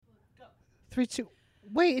3, 2.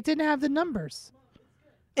 Wait, it didn't have the numbers.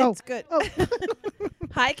 It's good. Oh.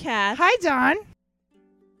 Hi, Kath. Hi, Don.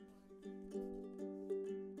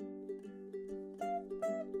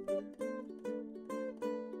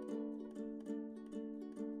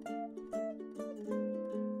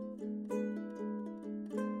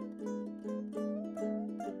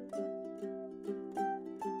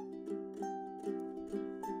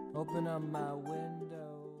 Open up my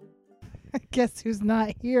window. Guess who's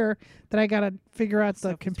not here that I got to figure out the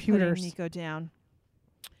Sophie's computers putting Nico down.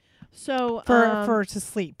 So for to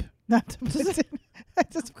sleep. Not to put I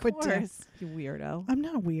just of put down. course, you weirdo. I'm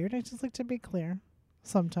not weird. I just like to be clear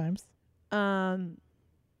sometimes. Um,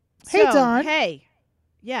 Hey, so, Dawn. Hey.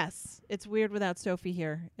 Yes, it's weird without Sophie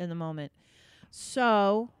here in the moment.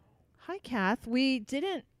 So, hi, Kath. We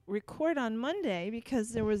didn't record on Monday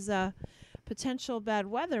because there was potential bad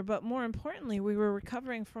weather, but more importantly, we were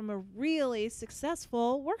recovering from a really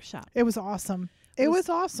successful workshop. It was awesome. It was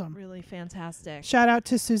awesome. Really fantastic. Shout out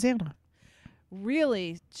to Susanna.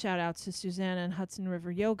 Really shout out to Susanna and Hudson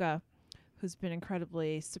River Yoga, who's been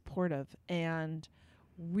incredibly supportive and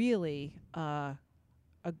really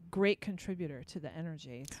a great contributor to the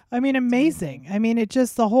energy. I mean, amazing. I mean, it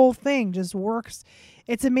just, the whole thing just works.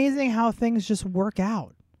 It's amazing how things just work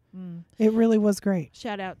out. It really was great.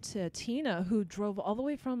 Shout out to Tina, who drove all the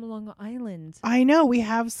way from Long Island. I know we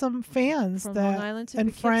have some fans From that Long Island to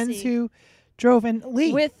and friends Poughkeepsie. who drove, and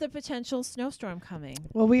Lee. With the potential snowstorm coming.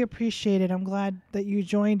 Well, we appreciate it. I'm glad that you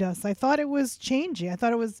joined us. I thought it was changing. I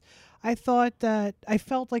thought that I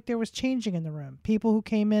felt like there was changing in the room. People who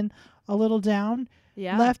came in a little down,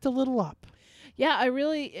 Yeah. left a little up. Yeah,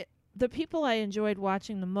 the people I enjoyed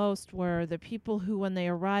watching the most were the people who, when they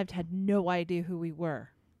arrived, had no idea who we were.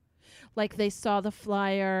 Like, they saw the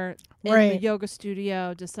flyer in the Right. yoga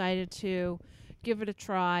studio, decided to give it a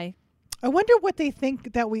try. I wonder what they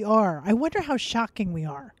think that we are. I wonder how shocking we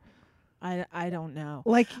are. I don't know.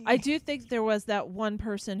 Like, I do think there was that one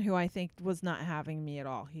person who I think was not having me at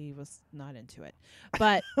all. He was not into it.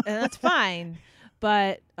 But and that's fine.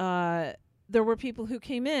 But there were people who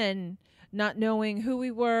came in not knowing who we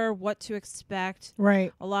were, what to expect.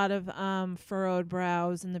 right. A lot of furrowed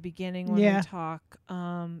brows in the beginning when Yeah. we talk.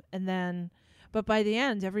 And then, but by the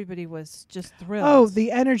end, everybody was just thrilled. Oh, the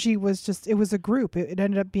energy was just, it was a group. It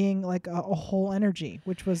ended up being like a whole energy,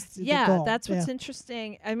 which was the goal. That's what's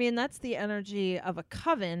interesting. I mean, that's the energy of a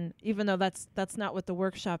coven, even though that's not what the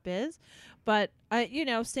workshop is. But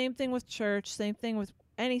same thing with church, same thing with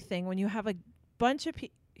anything. When you have a bunch of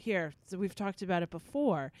people here, so we've talked about it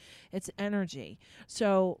before, it's energy.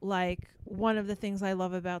 So, like, one of the things I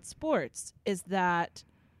love about sports is that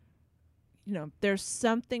there's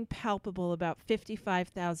something palpable about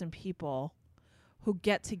 55,000 people who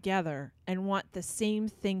get together and want the same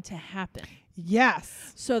thing to happen.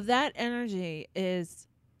 Yes. So that energy is,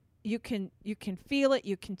 you can feel it,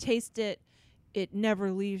 you can taste it, it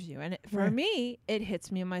never leaves you. And for Right. me, it hits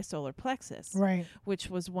me in my solar plexus, Right. which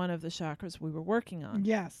was one of the chakras we were working on.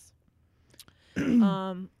 Yes.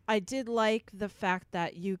 I did like the fact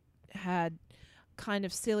that you had kind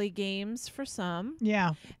of silly games for some,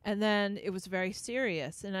 Yeah. and then it was very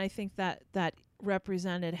serious. And I think that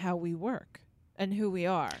represented how we work and who we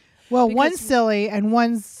are. Well, Because one's silly and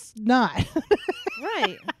one's not.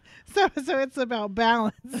 Right. So it's about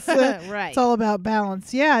balance. Right. It's all about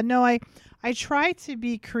balance. Yeah. No, I try to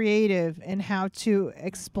be creative in how to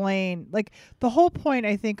explain. Like, the whole point,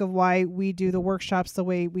 I think, of why we do the workshops the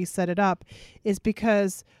way we set it up is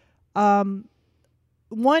because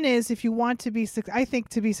one is, if you want to be I think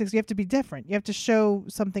to be successful, you have to be different. You have to show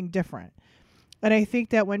something different. And I think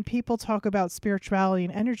that when people talk about spirituality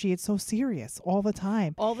and energy, it's so serious all the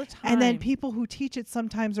time. All the time. And then people who teach it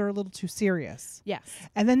sometimes are a little too serious. Yes.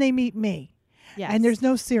 And then they meet me. Yes. And there's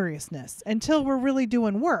no seriousness until we're really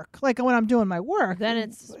doing work. Like, when I'm doing my work, Then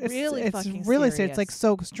it's really fucking really serious. It's like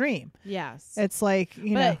so extreme. Yes. It's like,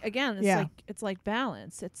 But again, it's yeah. like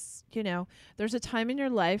balance. It's, there's a time in your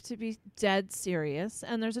life to be dead serious,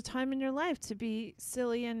 and there's a time in your life to be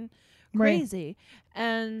silly and Right. crazy.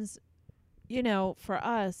 And for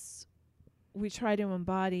us, we try to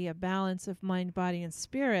embody a balance of mind, body, and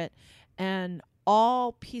spirit, and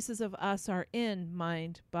all pieces of us are in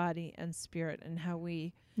mind, body, and spirit, and how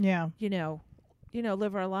we yeah.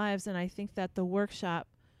 live our lives. And I think that the workshop,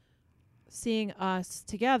 seeing us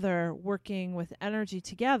together, working with energy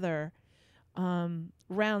together,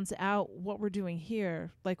 rounds out what we're doing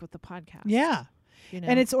here, like with the podcast. Yeah.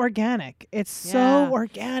 And it's organic. It's Yeah. so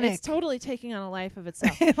organic. It's totally taking on a life of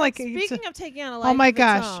itself. like, Speaking of taking on a life oh my of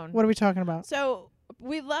gosh, its own, what are we talking about? so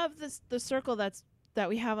we love the circle that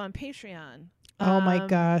we have on Patreon. Oh my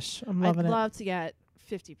gosh, I'm loving I'd it. love to get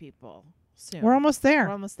 50 people soon. We're almost there.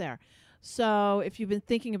 We're almost there. So if you've been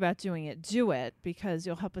thinking about doing it, do it, because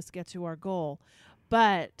you'll help us get to our goal.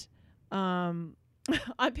 But on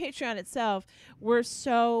Patreon itself, we're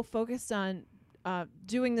so focused on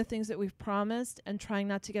doing the things that we've promised and trying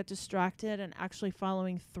not to get distracted and actually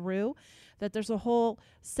following through, that there's a whole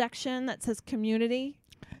section that says community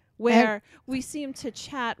where we seem to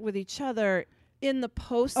chat with each other in the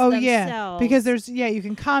posts themselves. Yeah, because you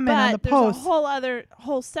can comment on the post. There's a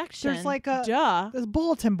whole section. There's like there's a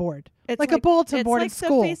bulletin board. It's like a bulletin board it's in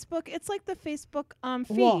like school. It's like the Facebook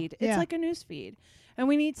feed. Wall, It's yeah. like a news feed, and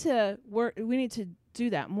we need to do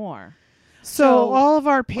that more. So all of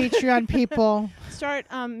our Patreon people start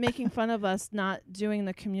making fun of us not doing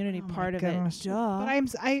the community part of gosh. it. Duh.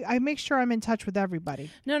 But I make sure I'm in touch with everybody.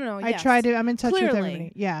 No. I Yes. try to. I'm in touch with Clearly.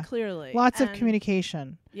 everybody. Yeah. Clearly. Lots of And,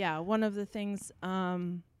 communication. Yeah. One of the things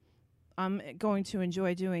I'm going to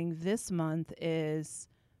enjoy doing this month is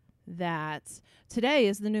that today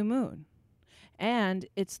is the new moon, and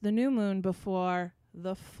it's the new moon before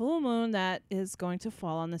the full moon that is going to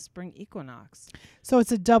fall on the spring equinox. So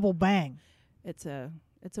it's a double bang. It's a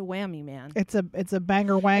whammy, man. It's a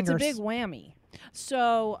banger wangers. It's a big whammy.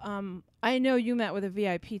 So I know you met with a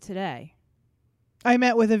VIP today. I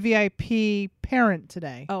met with a VIP parent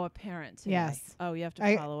today. Oh, a parent today. Yes. Oh, you have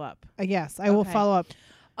to follow up. Yes, I will Okay. follow up.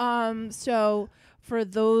 So for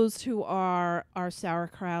those who are our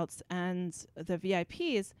sauerkrauts and the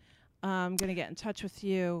VIPs, I'm going to get in touch with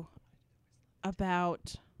you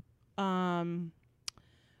about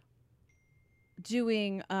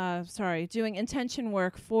doing intention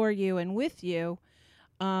work for you and with you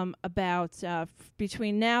about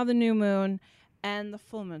between now, the new moon, and the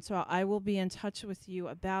full moon. So I will be in touch with you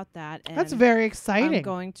about that. And That's very exciting. I'm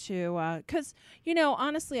going to, because,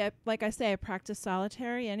 honestly, like I say, I practice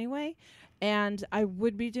solitary anyway, and I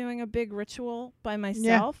would be doing a big ritual by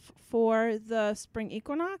myself for the spring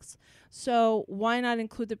equinox. So why not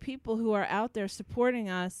include the people who are out there supporting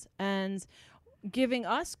us and giving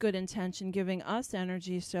us good intention, giving us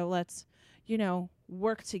energy? So let's,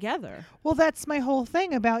 work together. Well, that's my whole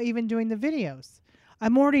thing about even doing the videos.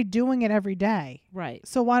 I'm already doing it every day. Right.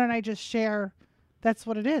 So why don't I just share? That's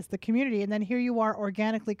what it is, the community. And then here you are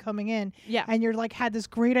organically coming in. Yeah. And you're like, had this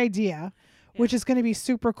great idea, which is going to be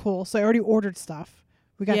super cool. So I already ordered stuff.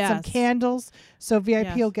 We got some candles. So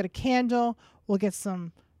VIP will get a candle. We'll get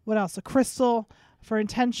some, what else? A crystal for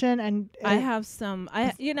intention. And I have some,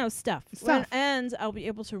 stuff. Stuff. And I'll be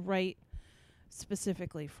able to write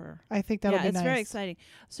specifically for. I think that'll be nice. It's very exciting.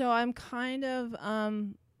 So I'm kind of,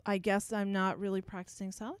 I guess I'm not really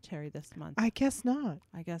practicing solitary this month. I guess not.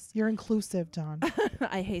 I guess You're inclusive, Dawn.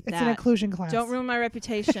 I hate It's that. an inclusion class. Don't ruin my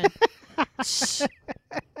reputation. Shh.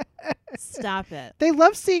 Stop it. They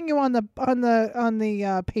love seeing you on the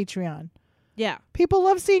Patreon. Yeah, People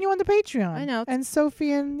love seeing you on the Patreon. I know. And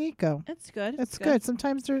Sophie and Nico. it's good. It's good.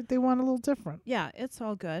 Sometimes they want a little different. Yeah, it's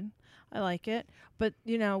all good. I like it. But,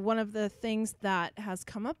 one of the things that has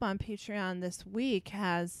come up on Patreon this week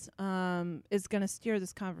is going to steer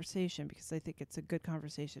this conversation, because I think it's a good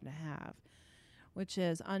conversation to have, which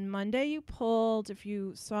is on Monday you pulled, if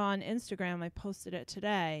you saw on Instagram, I posted it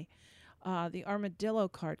today, the armadillo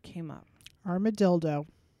card came up. Armadillo.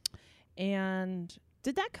 And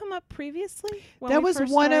did that come up previously? That was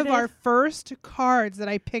one of our first cards that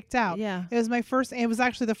I picked out. Yeah. It was my first. It was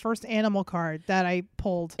actually the first animal card that I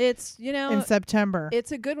pulled It's, in September.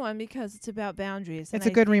 it's a good one because it's about boundaries. It's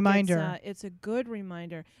and a good I think reminder. It's a good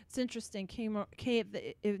reminder. It's interesting. Came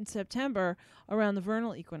in September around the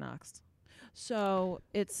vernal equinox. So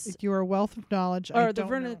it's You are a wealth of knowledge. I or the don't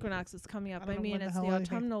vernal know. equinox is coming up. I don't know when It's the the hell I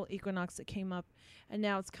think. autumnal equinox that came up, and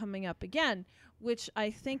now it's coming up again, which I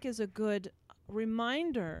think is a good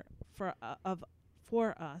reminder for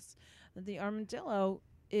us that the armadillo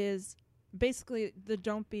is basically the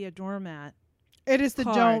don't be a doormat. It is the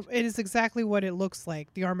card. don't. It is exactly what it looks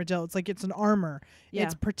like. The armadillo. It's like it's an armor. Yeah.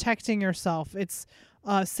 It's protecting yourself. It's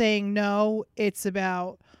saying no. It's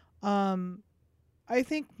about. I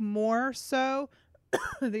think more so,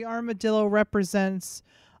 the armadillo represents.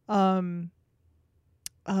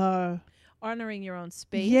 Honoring your own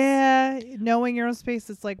space. Yeah, knowing your own space.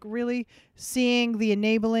 It's like really seeing the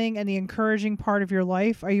enabling and the encouraging part of your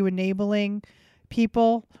life. Are you enabling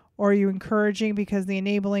people, or are you encouraging? Because the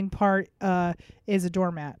enabling part is a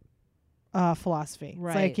doormat philosophy.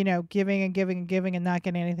 Right. It's like, giving and giving and giving and not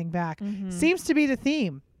getting anything back. Mhm. Seems to be the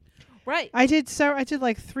theme. Right. I did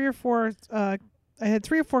like 3 or 4. I had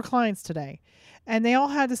 3 or 4 clients today, and they all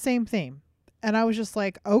had the same theme. And I was just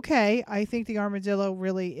like, okay, I think the armadillo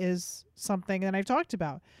really is something that I've talked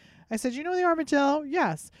about. I said, you know the armadillo?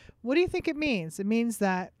 Yes. What do you think it means? It means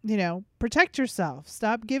that, protect yourself.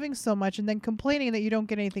 Stop giving so much and then complaining that you don't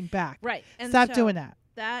get anything back. Right. And Stop so doing that.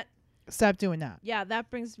 Stop doing that. Yeah, that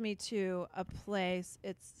brings me to a place.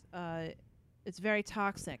 It's very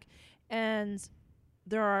toxic, and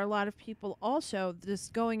there are a lot of people also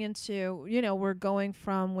just going into, we're going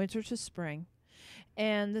from winter to spring,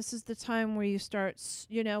 and this is the time where you start,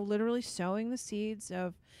 literally sowing the seeds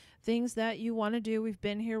of things that you want to do. We've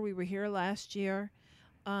been here. We were here last year.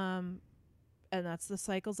 And that's the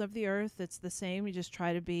cycles of the earth. It's the same. You just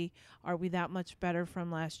try to be, are we that much better from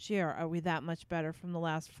last year? Are we that much better from the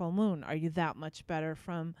last full moon? Are you that much better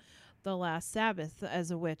from the last Sabbath as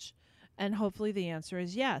a witch? And hopefully the answer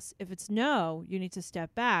is yes. If it's no, you need to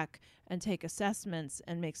step back and take assessments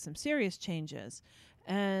and make some serious changes.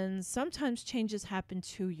 And sometimes changes happen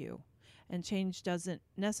to you, and change doesn't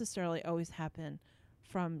necessarily always happen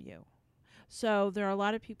from you. So there are a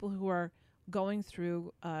lot of people who are going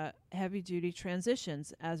through heavy-duty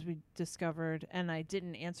transitions, as we discovered, and I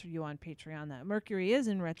didn't answer you on Patreon that Mercury is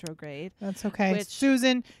in retrograde. That's okay. Which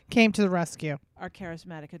Susan came to the rescue. Our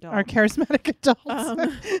charismatic adult. Our charismatic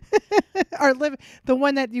adults. The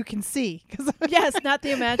one that you can see. Yes, not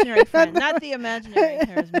the imaginary friend. Not the imaginary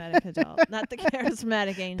charismatic adult. Not the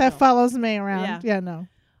charismatic angel. That follows me around. Yeah, no.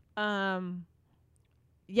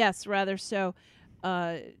 Yes, rather so.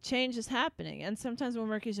 Change is happening, and sometimes when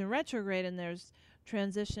Mercury's in retrograde and there's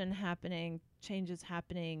transition happening, changes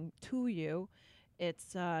happening to you,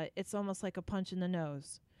 it's almost like a punch in the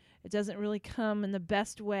nose. It doesn't really come in the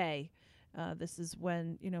best way. This is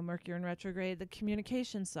when Mercury in retrograde, the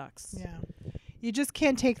communication sucks. Yeah, you just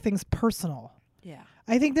can't take things personal. Yeah,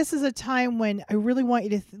 I think this is a time when I really want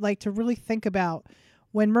you to to really think about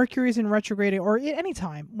when Mercury's in retrograde, or at any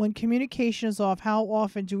time when communication is off. How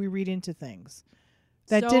often do we read into things?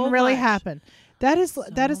 That didn't really happen. That is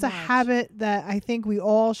a habit that I think we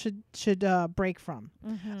all should break from.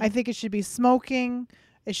 Mm-hmm. I think it should be smoking,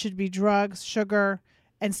 it should be drugs, sugar,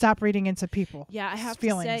 and stop reading into people. Yeah, I have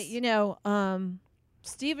feelings. to say,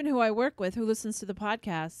 Stephen, who I work with, who listens to the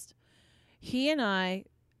podcast, he and I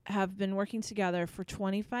have been working together for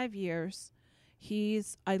 25 years.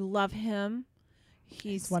 I love him.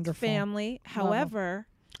 He's wonderful. Family. However,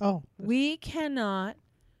 we cannot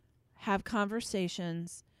have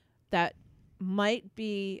conversations that might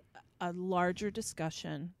be a larger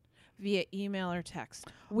discussion via email or text.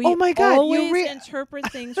 We always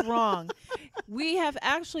interpret things wrong. We have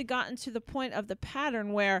actually gotten to the point of the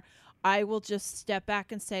pattern where I will just step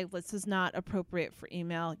back and say, this is not appropriate for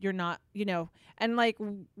email. You're not,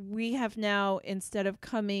 and we have now, instead of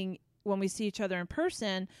coming when we see each other in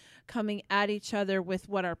person, coming at each other with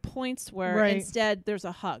what our points were. Right. Instead, there's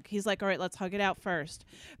a hug. He's like, all right, let's hug it out first.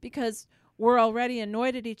 Because we're already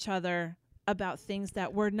annoyed at each other about things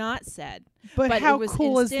that were not said. But how it was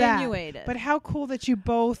cool is that? insinuated. But how cool that you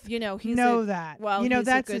both he's know that. Well, he's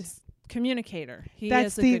that's a good communicator.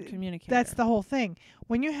 That's a good communicator. That's the whole thing.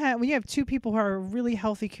 When you have two people who are really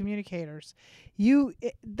healthy communicators,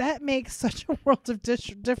 that makes such a world of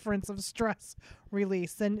difference of stress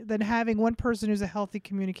release than having one person who's a healthy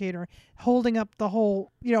communicator holding up the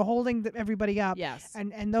whole, holding everybody up. Yes.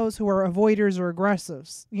 And those who are avoiders or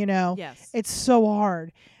aggressives, Yes. It's so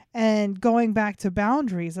hard. And going back to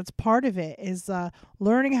boundaries, that's part of it, is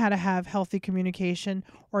learning how to have healthy communication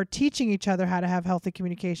or teaching each other how to have healthy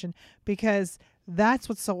communication, because that's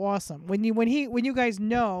what's so awesome. When you guys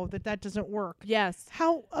know that doesn't work. Yes.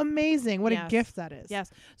 How amazing. What a gift that is.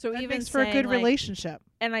 Yes. So that even makes for a good relationship.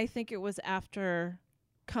 And I think it was after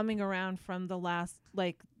coming around from the last,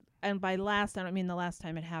 and by last, I don't mean the last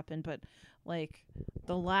time it happened, but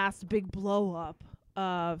the last big blow up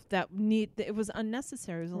of it was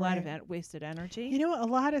unnecessary. It was a lot of wasted energy. A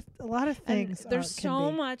lot of things. And there's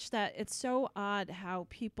so much that it's so odd how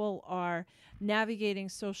people are navigating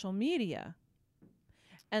social media.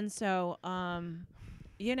 And so, an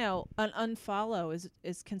unfollow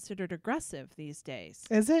is considered aggressive these days.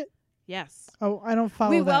 Is it? Yes. Oh, I don't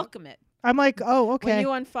follow We that. welcome it. I'm like, oh, okay. When you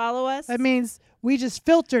unfollow us, that means we just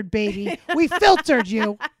filtered, baby. We filtered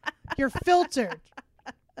you. You're filtered.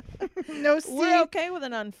 No, we're okay with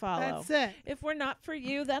an unfollow. That's it. If we're not for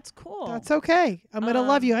you, that's cool. That's okay. I'm gonna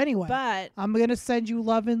love you anyway. But I'm gonna send you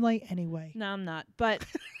love and light anyway. No, I'm not. But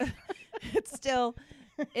it's still,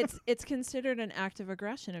 it's considered an act of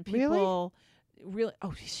aggression, and people really,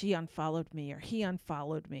 oh, she unfollowed me or he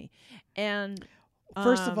unfollowed me, and.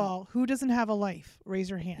 First of all, who doesn't have a life? Raise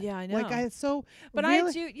your hand. Yeah, I know. But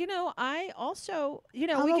really? I do. I also, we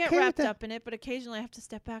I'm get okay wrapped up in it, but occasionally I have to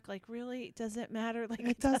step back. Really, does it matter?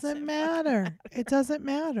 It doesn't matter. It doesn't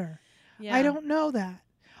matter. Yeah. I don't know that.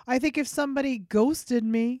 I think if somebody ghosted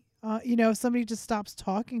me, If somebody just stops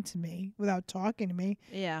talking to me without talking to me,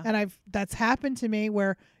 Yeah. and that's happened to me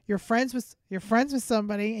where you're friends with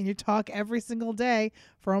somebody and you talk every single day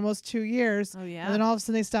for almost 2 years, Oh yeah. and then all of a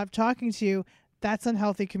sudden they stop talking to you. That's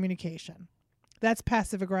unhealthy communication. That's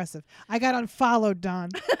passive aggressive. I got unfollowed, Don.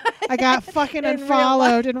 I got fucking In real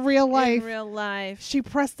unfollowed in real life. In real life. She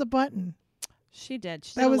pressed the button. She did.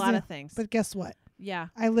 She That did a was lot it. of things. But guess what? Yeah.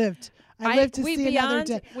 I lived to we see another beyond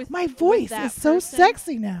day. with- My with voice that is so person-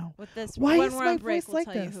 sexy now. With this, Why when is we're my on break, voice we'll like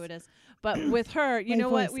tell you this? who it is. But with her, you My know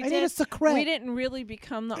what voice. we I need a did? secret. We didn't really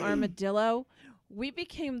become the armadillo. We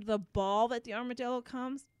became the ball that the armadillo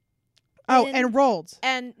comes. Oh, in. and rolled.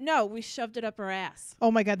 And no, we shoved it up her ass.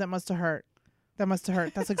 Oh my God, that must have hurt.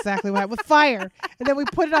 That's exactly what happened. With fire. And then we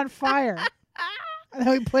put it on fire.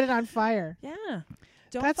 Yeah.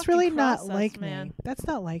 Don't That's fucking really cross not us, like man. me. That's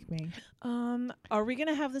not like me. Are we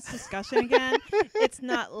gonna have this discussion again? It's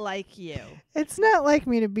not like you. It's not like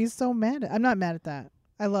me to be so mad I'm not mad at that.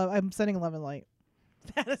 I'm sending love and light.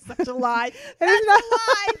 That is such a lie. It That's is not a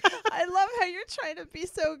lie. I love how you're trying to be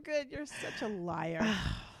so good. You're such a liar.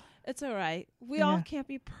 It's all right. We all Yeah. can't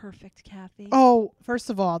be perfect, Kathy. Oh, first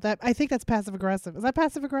of all, I think that's passive aggressive. Is that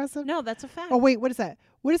passive aggressive? No, that's a fact. Oh wait, what is that?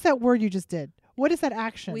 What is that word you just did? What is that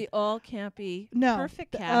action? We all can't be No.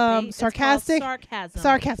 perfect, Th- Kathy. It's called sarcastic? sarcasm.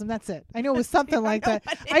 Sarcasm. That's it. I knew it was something like know that.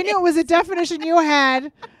 what it I knew it was a definition you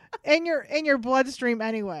had in your bloodstream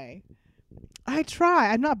anyway. I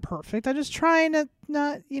try. I'm not perfect. I'm just trying to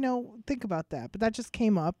not, think about that. But that just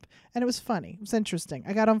came up and it was funny. It was interesting.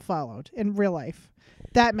 I got unfollowed in real life.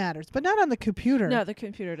 That matters, but not on the computer. No, the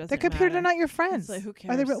computer doesn't The computer matter. are not your friends. It's like, who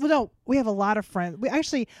Are they cares? well, no, we have a lot of friends.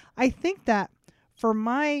 I think that for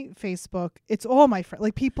my Facebook, it's all my friends,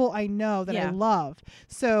 like people I know that I Yeah. love.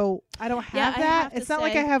 So I don't have Yeah, I that. have to It's not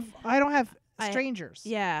like say- I don't have I- strangers.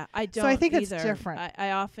 Yeah, I don't. So I think it's either. different.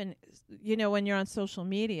 I often, when you're on social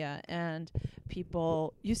media and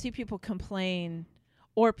you see people complain,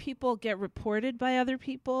 or people get reported by other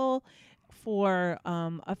people for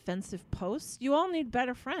offensive posts. You all need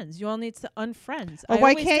better friends. You all need to unfriends. Or I why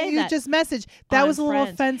always can't say you that. just message? That was a little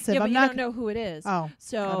Unfriends. offensive. Yeah, but I'm you not don't know who it is. Oh,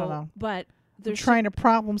 So, I don't know. But I'm there's trying to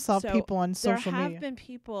problem solve so people on there social have media. been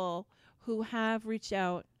people who have reached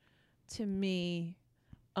out to me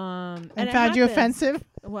And it found you happens. offensive?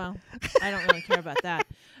 Well, I don't really care about that.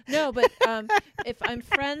 No, but if I'm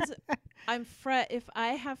friends, if I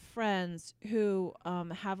have friends who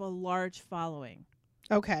have a large following,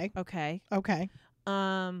 Okay. okay, Okay.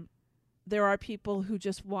 there are people who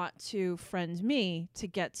just want to friend me to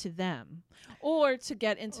get to them or to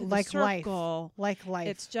get into Like the life. circle. Like life.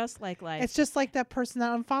 It's just like life. It's just like that person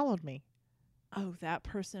that unfollowed me. Oh, that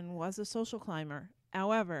person was a social climber.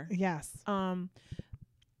 However, Yes.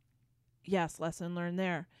 yes, lesson learned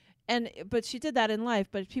there. But she did that in life,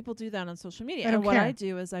 but people do that on social media. I don't And what care. I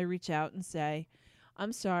do is I reach out and say,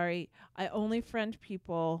 I'm sorry, I only friend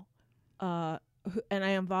people and I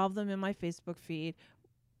involve them in my Facebook feed,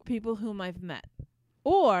 people whom I've met.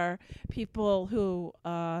 Or people who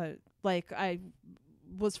like I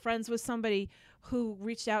was friends with somebody who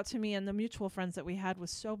reached out to me, and the mutual friends that we had was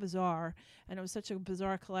so bizarre, and it was such a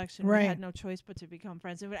bizarre collection. Right. We had no choice but to become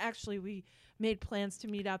friends. And actually, we made plans to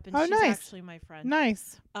meet up, and Oh, she's nice. actually my friend.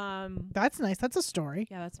 Nice. Um, That's nice. That's a story.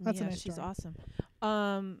 yeah, that's That's a Mia. nice She's story.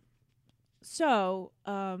 awesome.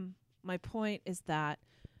 My point is that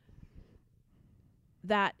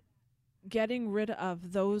getting rid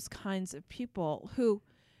of those kinds of people who,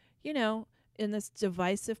 in this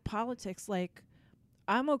divisive politics, like,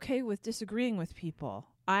 I'm okay with disagreeing with people.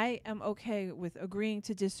 I am okay with agreeing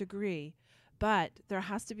to disagree, but there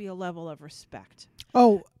has to be a level of respect.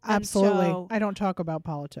 Oh, And absolutely. so- I don't talk about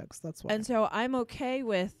politics. That's why. And so I'm okay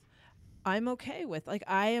with, like,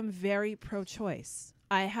 I am very pro-choice.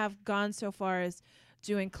 I have gone so far as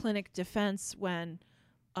doing clinic defense when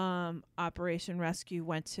Operation Rescue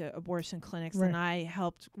went to abortion clinics, Right. and I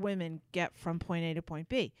helped women get from point A to point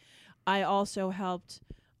B. I also helped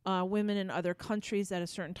women in other countries at a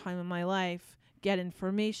certain time in my life get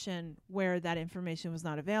information where that information was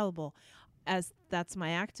not available, as that's my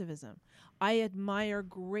activism. I admire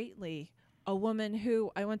greatly a woman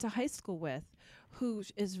who I went to high school with, who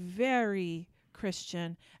is very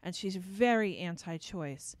Christian, and she's very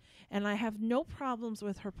anti-choice. And I have no problems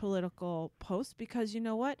with her political posts, because you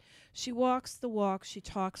know what? She walks the walk, she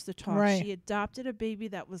talks the talk. Right. She adopted a baby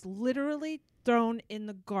that was literally thrown in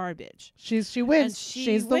the garbage. she And wins. she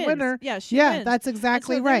She's the wins. winner. Yeah, she Yeah, wins. that's And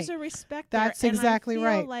exactly so right. There's a respect there. That's And exactly I feel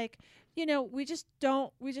right. like,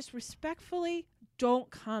 we just respectfully don't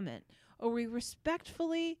comment, or we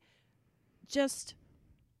respectfully just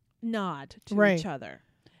nod to Right. each other.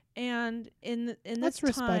 And in That's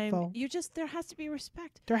this time, respectful. there has to be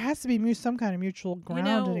respect. There has to be some kind of mutual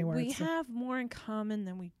ground anywhere. We have more in common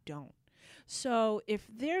than we don't. So if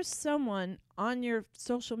there's someone on your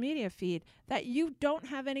social media feed that you don't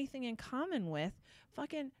have anything in common with,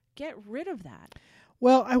 fucking get rid of that.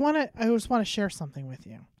 Well, I just want to share something with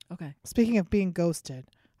you. Okay. Speaking of being ghosted,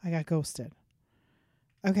 I got ghosted.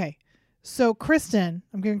 Okay. So Kristen,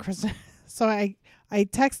 I'm giving Kristen. So I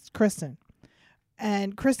text Kristen,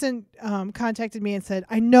 and Kristen contacted me and said,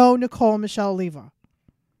 I know Nicole and Michelle Oliva,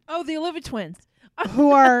 Oh, the Oliva twins.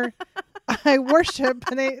 who are I worship,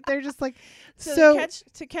 and they're just like, So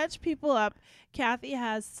to catch people up, Kathy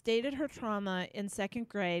has stated her trauma in 2nd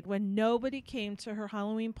grade when nobody came to her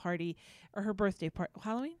Halloween party or her birthday party.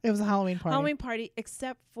 Halloween? It was a Halloween party. Halloween party,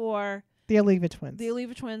 except for The Oliva twins. the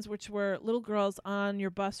Oliva twins, which were little girls on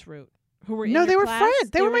your bus route who were No, in they your were class. friends.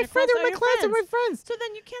 They were my friends. They were Oh, my your class. They were my friends. friends. So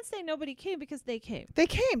then you can't say nobody came because they came. They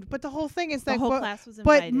came, but the whole thing is The that whole but, class was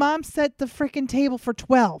but invited. Mom set the freaking table for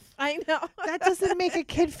 12. I know. That doesn't make a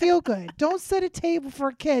kid feel good. Don't set a table for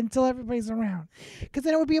a kid until everybody's around, because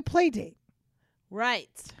then it would be a play date. Right.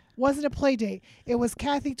 Wasn't a play date. It was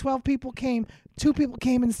Kathy. 12 people came. 2 people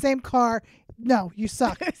came in the same car. No, you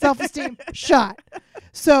suck. Self-esteem shot.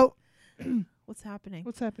 So What's happening?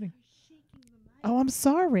 what's happening? Oh, I'm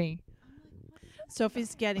sorry.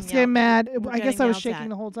 Sophie's getting Let's get mad. We're I guess getting I was yelled shaking at.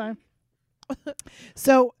 the whole time.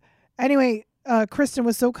 So anyway, Kristen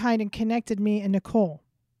was so kind and connected me and Nicole.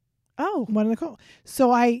 Oh. One of Nicole.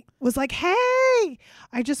 So I was like, hey,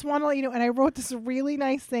 I just want to let you know. And I wrote this really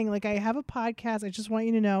nice thing. Like, I have a podcast. I just want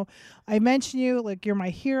you to know. I mentioned you. Like, you're my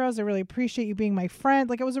heroes. I really appreciate you being my friend.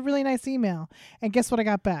 Like, it was a really nice email. And guess what I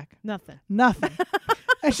got back? Nothing. Nothing.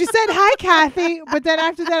 And she said, hi, Kathy. But then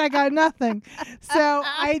after that, I got nothing. So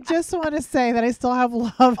I just want to say that I still have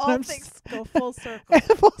love. and All I'm things go full circle.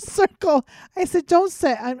 full circle. I said, don't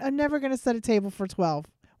set. I'm never going to set a table for 12.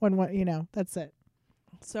 When that's it.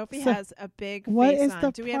 Sophie So, has a big what face is on.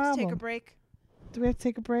 the Do we have to take a problem? break? Do we have to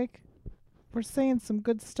take a break? We're saying some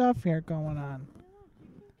good stuff here going on.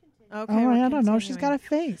 Okay. Oh, we're I don't know. She's got a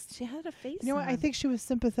continuing. face. She had a face. You know what? I on. think she was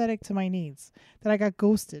sympathetic to my needs. That I got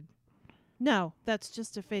ghosted. No, that's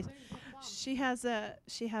just a face. She has a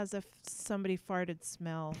somebody farted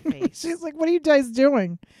smell face. She's like, "What are you guys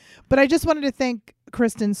doing?" But I just wanted to thank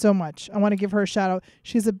Kristen so much. I want to give her a shout out.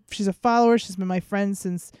 She's a follower. She's been my friend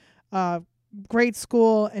since grade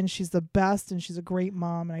school, and she's the best. And she's a great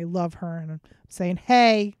mom, and I love her. And I'm saying,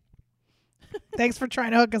 hey. Thanks for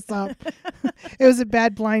trying to hook us up. It was a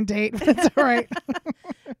bad blind date, but it's all right.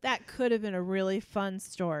 That could have been a really fun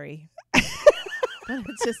story. But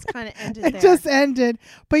it just kind of ended It there. just ended.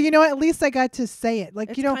 But you know what? At least I got to say it. Like,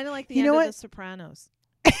 It's you know, kind of like the you end know of what? The Sopranos.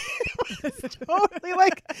 totally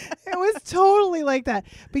like it was totally like that.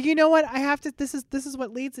 But you know what? I have to this is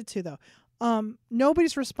what leads it to though.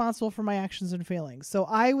 Nobody's responsible for my actions and feelings. So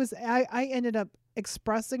I ended up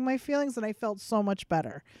expressing my feelings, and I felt so much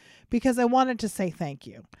better because I wanted to say thank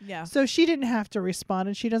you. Yeah. So she didn't have to respond,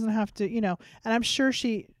 and she doesn't have to, and I'm sure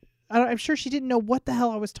she didn't know what the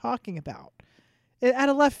hell I was talking about. Out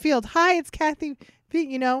of left field. Hi, it's Kathy,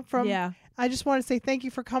 from Yeah. I just want to say thank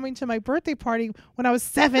you for coming to my birthday party when I was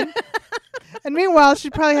 7. And meanwhile, she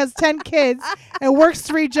probably has 10 kids and works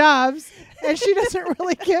 3 jobs, and she doesn't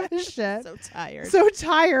really give a shit. So tired. So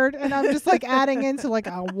tired, and I'm just like adding into like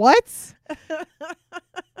a what?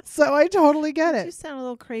 So I totally get You it. sound a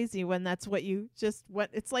little crazy when that's what you just what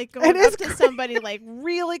it's like going It is up to somebody like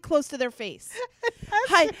really close to their face.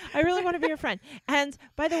 Hi, I really want to be your friend. And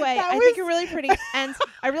by the way, That I was- think you're really pretty and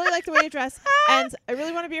I really like the way you dress and I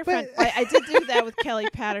really want to be your friend. But- I did do that with Kelly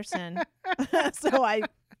Patterson. So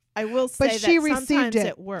I will say But she that received sometimes it.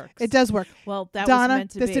 it works. It does work. Well, that was Donna,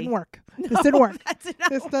 meant to this be. didn't work. No, This didn't work. That did not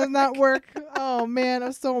This work. does not work. Oh man, I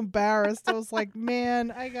was so embarrassed. I was like,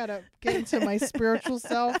 man, I gotta get into my spiritual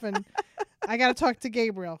self, and I gotta talk to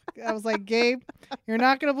Gabriel. I was like, Gabe, you're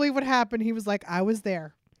not gonna believe what happened. He was like, I was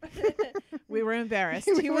there. We were embarrassed.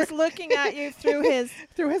 We He were- was looking at you through his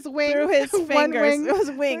Through his wing, through his one fingers. wing, It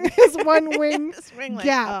was wing. his one wing His wing like,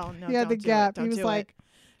 gap. Oh no! He had the don't do it, gap. don't He was do it. like,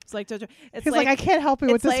 It's like don't do- it's he's like, I can't help you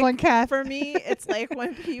with it's this like, one, Kath. For me, it's like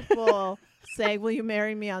when people say, "Will you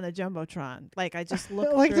marry me on the jumbotron?" Like I just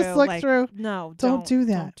look Like, through. just look like, through. No, Don't do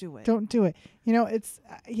that. Don't do it. Don't do it. It's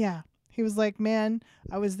yeah. He was like, man,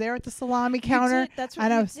 I was there at the salami You counter. did. That's what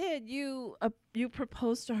and I you was- did. You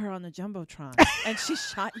proposed to her on the jumbotron, and she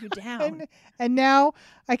shot you down. And now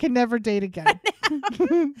I can never date again.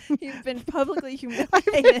 You've been publicly I'm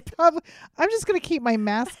humiliated. just gonna keep my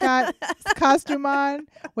mascot costume on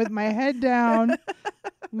with my head down,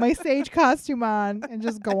 my stage costume on, and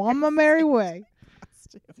just go on my merry way.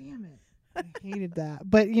 Damn it! I hated that.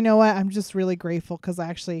 But you know what? I'm just really grateful because I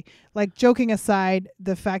actually, like, joking aside,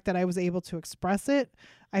 the fact that I was able to express it,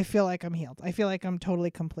 I feel like I'm healed. I feel like I'm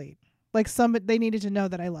totally complete. Like, they needed to know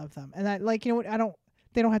that I love them. And that, like, you know what?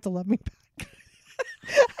 They don't have to love me back.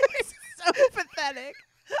 So pathetic.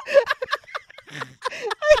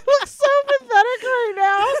 I look so pathetic right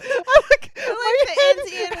now. I'm like, I like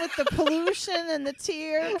the Indian with the pollution and the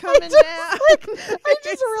tear coming just, down. like, I You're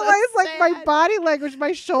just so realized, like, my sad. body language,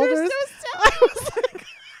 my shoulders. You're so sad. I was like,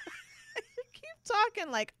 Keep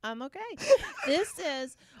talking like I'm okay. This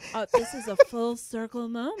is a full circle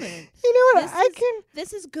moment. you know what? This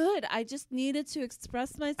This is good. I just needed to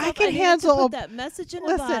express myself. I can needed to handle put that message in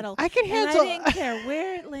a bottle. I can and handle. I didn't care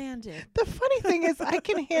where it landed. The funny thing is, I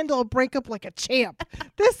can handle a breakup like a champ.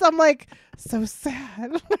 This, I'm like, so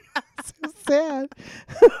sad. So sad.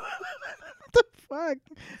 What the fuck?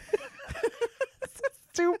 So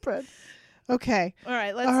stupid. Okay. All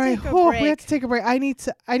right, let's All right. take a Oh, break. we have to take a break. I need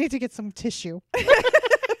to get some tissue.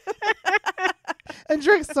 And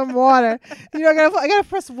drink some water. You know, I gotta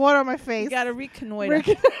press water on my face. You gotta reconnoiter.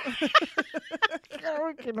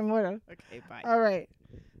 Reconnoiter. Okay, bye. All right.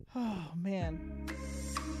 Oh man.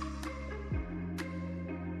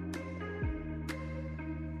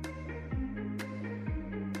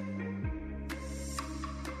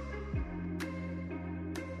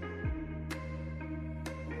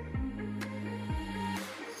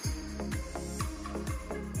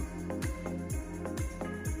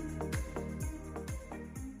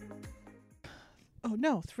 Oh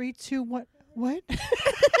no! 3, 2, 1. What?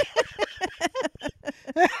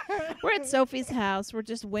 We're at Sophie's house. We're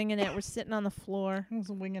just winging it. We're sitting on the floor. I was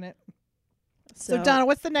winging it. So Donna,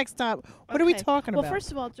 what's the next top? What are we Okay. talking Well, about?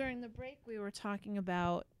 first of all, during the break, we were talking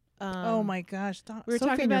about. Oh my gosh, Donna, We were Sophie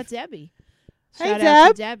talking and your about Debbie. Hey, Shout out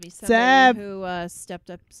Deb. to Debbie, somebody Deb. who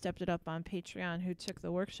stepped it up on Patreon, who took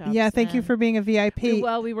the workshop. Yeah, thank you for being a VIP.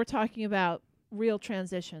 We were talking about real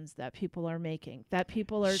transitions that people are making, that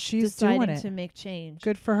people are She's doing deciding it. to make change.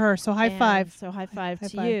 Good for her. So high And five. So high five High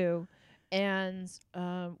to five. you. And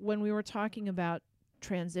when we were talking about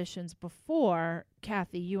transitions before,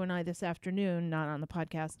 Kathy, you and I this afternoon, not on the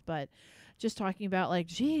podcast, but just talking about like,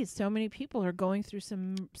 geez, so many people are going through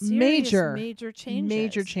some serious major changes.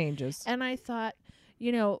 Major changes. And I thought,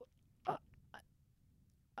 you know,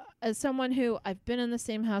 as someone who I've been in the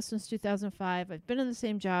same house since 2005, I've been in the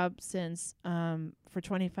same job since for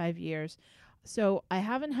 25 years. So I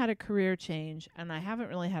haven't had a career change and I haven't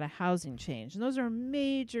really had a housing change. And those are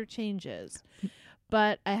major changes.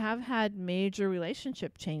 But I have had major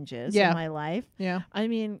relationship changes in my life. Yeah. I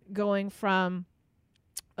mean, going from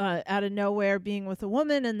out of nowhere being with a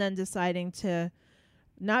woman and then deciding to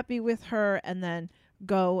not be with her and then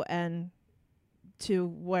go and to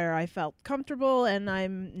where I felt comfortable, and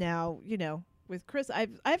I'm now, you know, with Chris.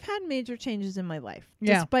 I've had major changes in my life,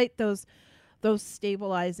 despite those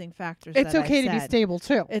stabilizing factors. It's that okay I to be said. stable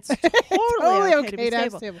too. It's totally okay to be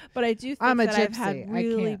have stable. But I do think I'm a that I've gypsy. had I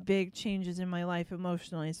really can't. big changes in my life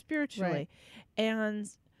emotionally and spiritually. Right. And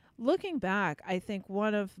looking back, I think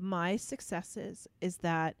one of my successes is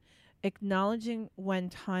that acknowledging when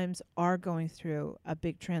times are going through a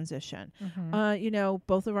big transition. Mhm. You know,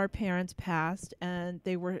 both of our parents passed and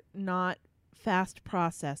they were not fast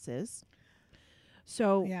processes.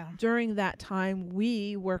 So Yeah. during that time,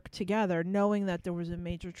 we worked together knowing that there was a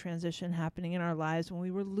major transition happening in our lives when we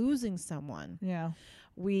were losing someone. Yeah.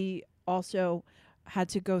 We also had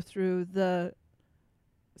to go through the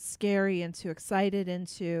scary into excited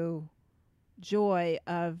into joy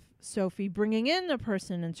of Sophie bringing in a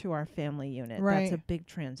person into our family unit. Right. That's a big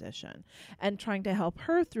transition. And trying to help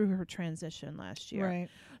her through her transition last year. Right.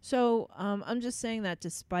 So I'm just saying that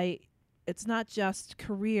despite it's not just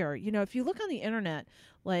career. You know, if you look on the internet,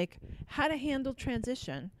 like how to handle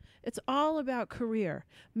transition, it's all about career,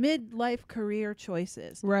 midlife career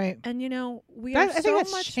choices. Right. And you know, we That- are I think so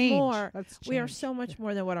that's much change. more. That's We are change. so much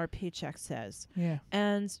more than what our paycheck says. Yeah.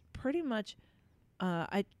 And pretty much,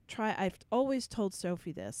 I've always told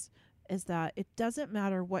Sophie this, is that it doesn't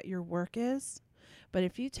matter what your work is, but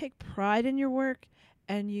if you take pride in your work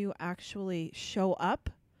and you actually show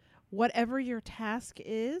up, whatever your task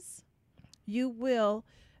is, you will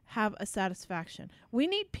have a satisfaction. We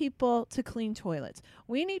need people to clean toilets.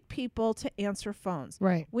 We need people to answer phones.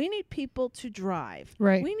 Right. We need people to drive.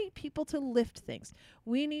 Right. We need people to lift things.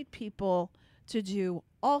 We need people to do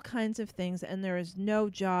all kinds of things, and there is no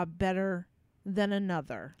job better than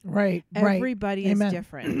another. Right. Right. Everybody Amen. is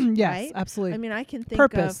different. Yes. Right? Absolutely. I mean, I can think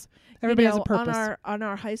Purpose. of Everybody has a know, purpose. on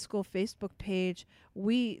our high school Facebook page.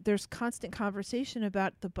 There's constant conversation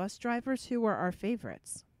about the bus drivers who are our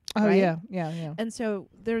favorites. Oh right? yeah. And so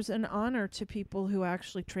there's an honor to people who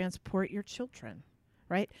actually transport your children,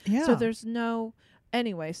 right? Yeah. So there's no,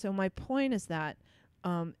 anyway, so my point is that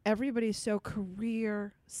everybody's so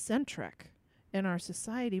career centric in our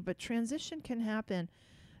society, but transition can happen.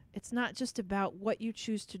 It's not just about what you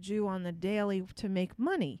choose to do on the daily to make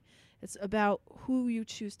money. It's about who you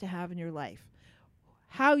choose to have in your life,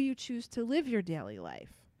 how you choose to live your daily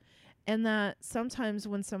life. And that sometimes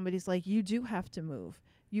when somebody's like, you do have to move,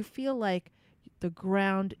 you feel like the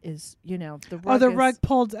ground is, the rug Oh, the is- rug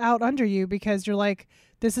pulled out under you because you're like,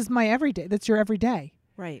 this is my everyday. That's your everyday.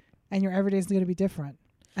 Right. And your everyday is going to be different.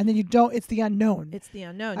 And then you don't, it's the unknown. It's the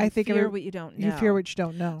unknown. I You think fear what you don't know. You fear what you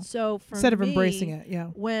don't know. So for Instead of me, embracing it, yeah.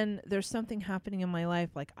 when there's something happening in my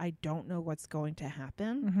life, like I don't know what's going to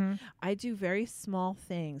happen, Mm-hmm. I do very small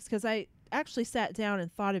things because I actually sat down and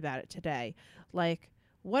thought about it today. Like,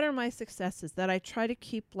 what are my successes that I try to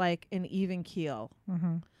keep like an even keel?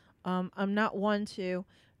 Mm-hmm. I'm not one to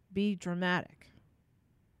be dramatic.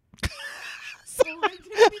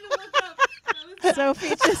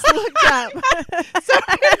 Sophie just looked up.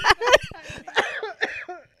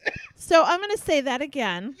 So I'm going to say that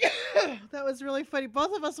again. That was really funny.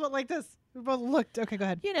 Both of us went like this. We both looked. Okay, go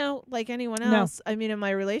ahead. Like anyone No. else. I mean, in my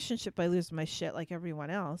relationship, I lose my shit like everyone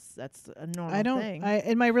else. That's a normal thing.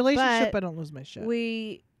 In my relationship, But I don't lose my shit.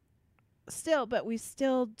 We still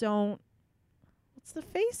don't. What's the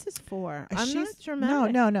faces for? I'm not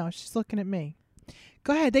dramatic. No. She's looking at me.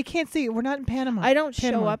 Go ahead. They can't see it. We're not in Panama. I don't show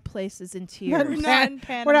Panama. up places in We're tears. not in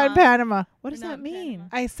Panama. We're not in Panama. What does that mean?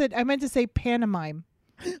 I meant to say pantomime.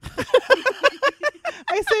 I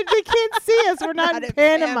said they can't see us. We're not in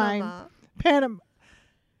pantomime. Panama.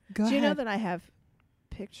 Go Do you ahead. know that I have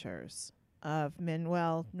pictures of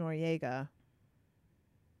Manuel Noriega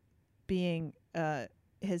being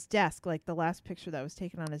his desk, like the last picture that was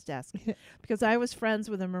taken on his desk, because I was friends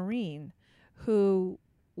with a Marine who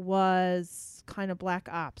was kind of black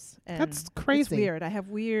ops. And That's crazy. It's weird. I have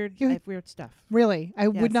weird stuff. Really? I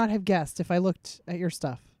Yes. would not have guessed if I looked at your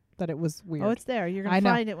stuff that it was weird. Oh, it's there. You're I gonna know.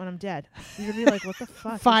 find it when I'm dead. You're gonna be like, "What the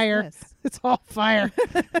fuck? Fire. Is this? It's all fire.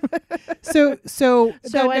 So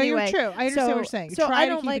no, anyway, you're true. I understand what you're saying. So Try I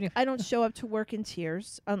to don't keep it I don't show up to work in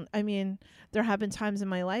tears. I mean, there have been times in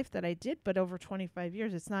my life that I did, but over 25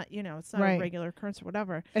 years, it's not. It's not Right. a regular occurrence or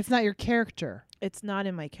whatever. It's not your character. It's not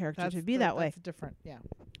in my character to be that way. That's different. Yeah.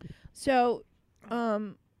 So,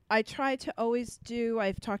 I try to always do.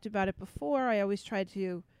 I've talked about it before. I always try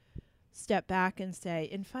to step back and say,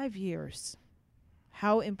 in 5 years,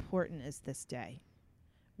 how important is this day?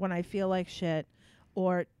 When I feel like shit,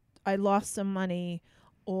 or I lost some money,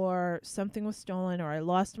 or something was stolen, or I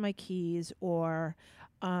lost my keys, or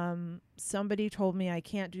somebody told me I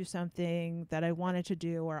can't do something that I wanted to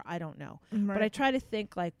do, or I don't know. But I try to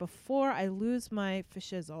think, like, before I lose my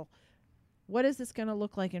fishizzle, what is this going to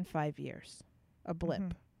look like in 5 years? A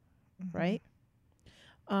blip, right?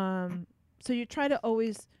 So you try to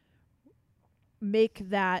always make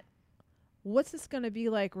that, what's this going to be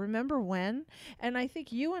like? Remember when? And I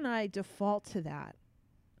think you and I default to that.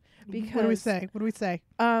 Because What do we say?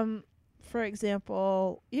 For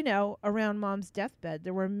example, around Mom's deathbed,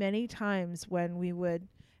 there were many times when we would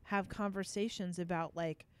have conversations about,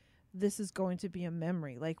 like, this is going to be a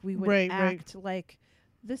memory. Like, we would act like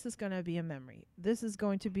this is going to be a memory. This is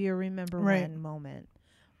going to be a remember when moment.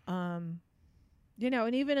 And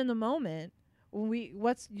even in the moment, when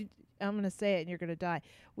I'm going to say it and you're going to die.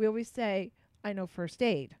 We always say, I know first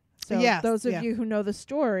aid. So those of you who know the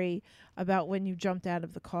story about when you jumped out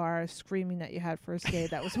of the car screaming that you had first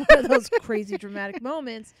aid, that was one of those crazy dramatic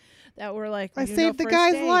moments that were like, I saved the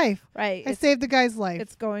guy's life. Right. I saved the guy's life.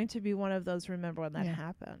 It's going to be one of those remember when that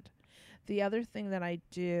happened. The other thing that I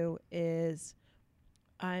do is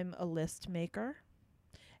I'm a list maker.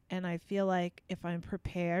 And I feel like if I'm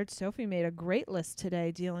prepared, Sophie made a great list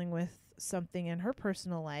today dealing with something in her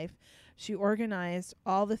personal life. She organized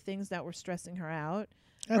all the things that were stressing her out.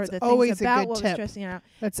 That's or the always things about a good what tip. was stressing her out.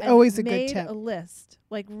 That's and always a good made tip. a list,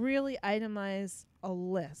 like really itemize a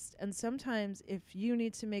list. And sometimes if you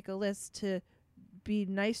need to make a list to be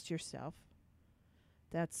nice to yourself,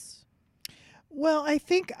 that's... Well, I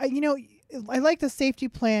think, I like the safety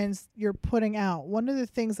plans you're putting out. One of the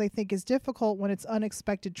things I think is difficult when it's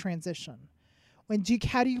unexpected transition.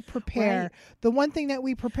 How do you prepare? Right. The one thing that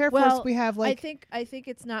we prepare for is we have like... I think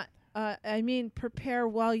it's not... prepare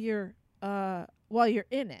while you're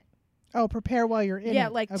in it. Oh, prepare while you're in it. Yeah,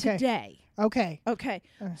 like okay. today. Okay. Okay.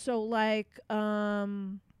 So like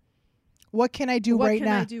what can I do what right can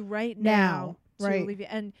now? I do right now to Right. alleviate?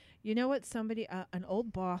 And you know what? Somebody, an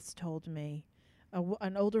old boss told me,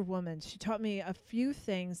 an older woman. She taught me a few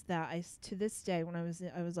things that to this day, when I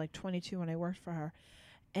was like 22 when I worked for her,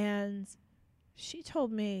 and she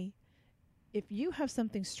told me, if you have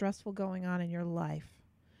something stressful going on in your life,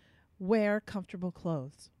 wear comfortable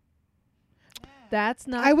clothes. That's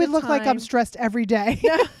not. I would the look like I'm time- stressed every day.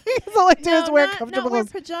 No. That's all I do is wear not comfortable wear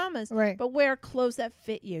clothes. pajamas, Right. but wear clothes that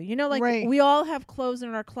fit you. You know, like Right. we all have clothes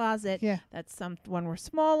in our closet. Yeah. That's some when we're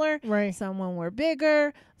smaller, Right. some when we're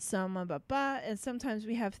bigger, some and sometimes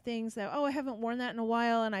we have things that, I haven't worn that in a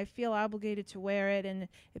while and I feel obligated to wear it, and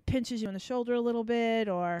it pinches you in the shoulder a little bit,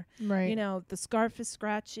 or Right. you know, the scarf is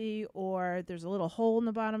scratchy, or there's a little hole in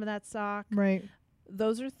the bottom of that sock. Right.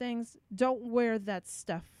 Those are things. Don't wear that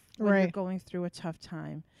stuff when you're Right. going through a tough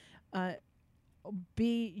time.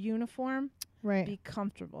 Be uniform, Right. be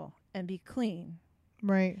comfortable, and be clean.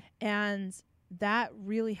 Right. And that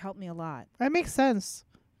really helped me a lot. That makes sense.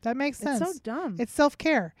 That makes sense. It's so dumb. It's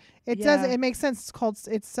self-care. It does. Yeah. It makes sense.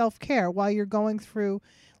 It's self-care while you're going through.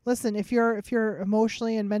 Listen, if you're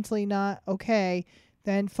emotionally and mentally not okay,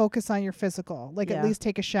 then focus on your physical. Like Yeah. at least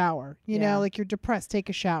take a shower. You Yeah. know, like you're depressed, take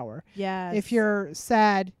a shower. Yes. If you're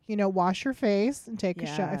sad, wash your face and take a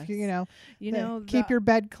shower. If Yes. keep your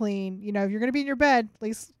bed clean. If you're going to be in your bed, at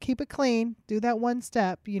least keep it clean. Do that one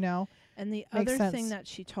step, And the Makes other thing sense. that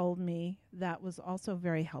she told me that was also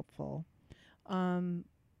very helpful.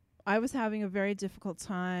 I was having a very difficult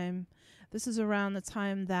time. This is around the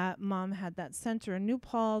time that Mom had that center in New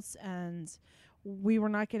Paltz, and we were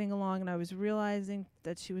not getting along, and I was realizing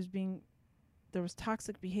that there was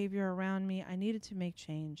toxic behavior around me. I needed to make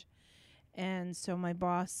change. And so my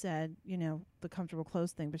boss said, the comfortable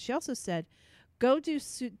clothes thing, but she also said, go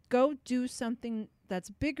do something that's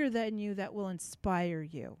bigger than you that will inspire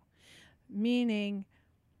you. Meaning,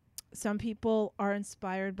 some people are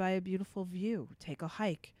inspired by a beautiful view. Take a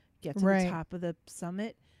hike, get to Right. the top of the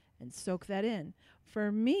summit, and soak that in. For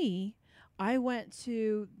me, I went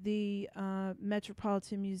to the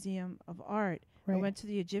Metropolitan Museum of Art. I Right. went to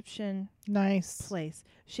the Egyptian Nice. place.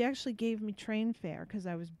 She actually gave me train fare because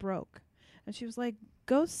I was broke. And she was like,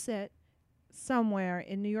 go sit somewhere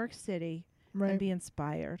in New York City Right. and be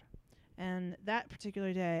inspired. And that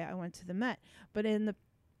particular day I went to the Met. But in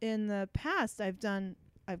the past I've gone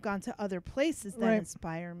to other places that Right.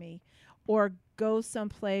 inspire me, or go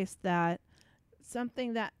someplace that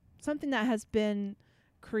something that has been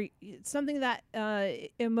something that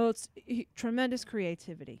emotes tremendous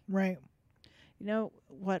creativity. Right. You know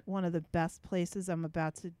what? One of the best places I'm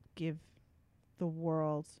about to give the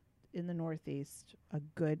world in the Northeast a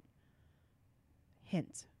good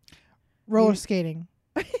hint. Roller You- skating.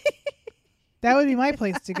 That would be my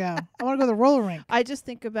place to go. I want to go to the roller rink. I just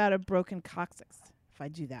think about a broken coccyx if I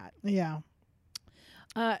do that. Yeah.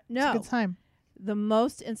 It's a No, good time. the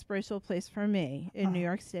most inspirational place for me in New Uh-huh.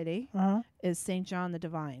 York City Uh-huh. is St. John the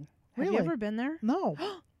Divine. Have Really? you ever been there? No.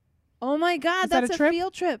 Oh my God, Is that that's a a trip?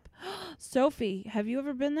 field trip. Sophie, have you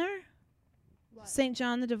ever been there? St.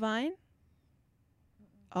 John the Divine?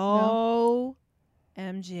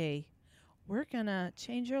 OMG. We're going to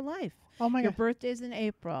change your life. Oh my Your god. birthday's in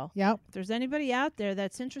April. Yep. If there's anybody out there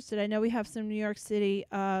that's interested, I know we have some New York City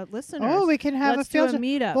listeners. Oh, we can have Let's a field do a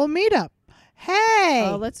trip. meetup. We'll meet up. Hey.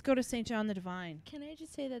 Oh, let's go to St. John the Divine. Can I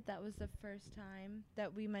just say that was the first time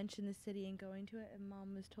that we mentioned the city and going to it, and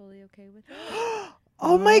Mom was totally okay with it?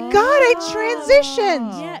 Oh my god, I Oh.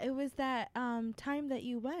 transitioned. Yeah, it was that time that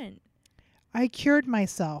you went. I cured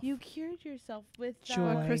myself. You cured yourself with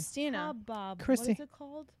Joy. Christina. Hubbub. Christy- What is it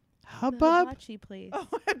called? Hubbub? The hibachi place. Oh,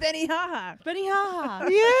 Benny Haha. Benny Haha.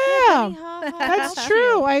 Yeah. Benny Haha That's helped true.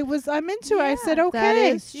 you. I'm into it. I said Yeah, okay. That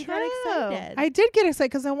is You true. got excited. I did get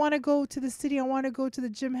excited because I want to go to the city. I want to go to the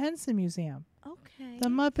Jim Henson Museum, Okay. the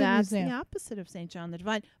Muppet That's Museum. the opposite of St. John the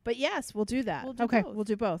Divine. But yes, we'll do that. We'll do Okay. both. We'll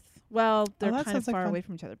do both. Well, they're that kind of sounds like far fun. away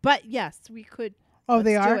from each other. But yes, we could. Oh,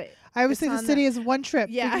 they let's do are. it. I always It's think the on city is one trip.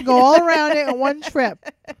 Yeah. You can go all around it in one trip,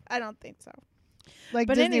 I don't think so. like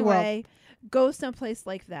But Disney World. anyway, go someplace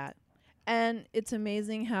like that. And it's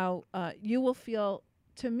amazing how you will feel,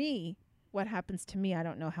 to me, what happens to me, I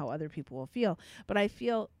don't know how other people will feel, but I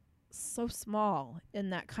feel so small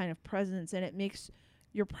in that kind of presence, and it makes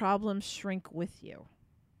your problems shrink with you,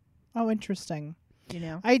 Oh, interesting. you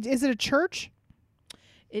know? Is it a church?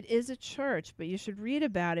 It is a church, but you should read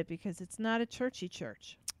about it because it's not a churchy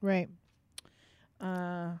church. Right.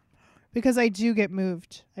 Uh, Because I do get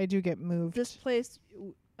moved. this place,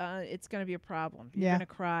 it's going to be a problem. You're Yeah. going to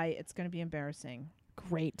cry. It's going to be embarrassing.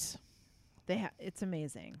 Great. It's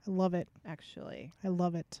amazing, I love it. actually. I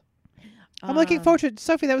love it. I'm looking Um, forward to it.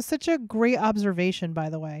 Sophie, that was such a great observation, by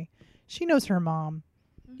the way. She knows her mom.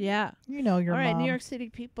 Yeah. You know your All right, mom. New York City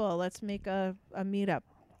people, let's make a meetup.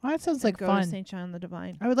 Well, that sounds and like go to fun. St. John the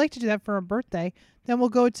Divine. I would like to do that for a birthday. Then we'll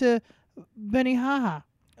go to Benihana.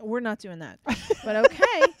 We're not doing that. But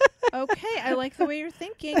okay. Okay. I like the way you're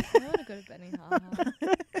thinking. I want to go to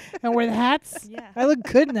Benihana. And wear the hats. Yeah. I look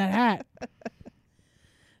good in that hat.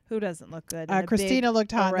 Who doesn't look good? in a Christina big,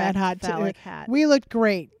 looked hot in that erect, hat too. phallic hat. We looked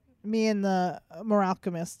great. Me and the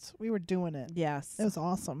Moralchemists. We were doing it. Yes. It was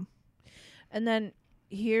awesome. And then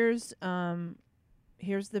here's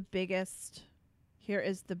the biggest. Here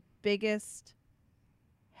is the biggest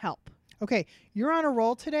help. Okay, you're on a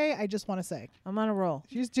roll today. I just want to say I'm on a roll.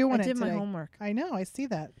 she's doing I it did my today. homework. I know. I see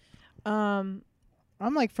that. Um,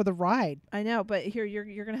 I'm like for the ride. I know, but here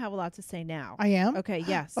you're gonna have a lot to say now. I am. Okay.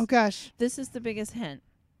 Yes. Oh gosh. This is the biggest hint.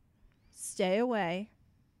 Stay away.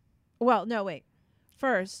 Well, no, wait.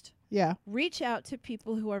 First, Yeah. reach out to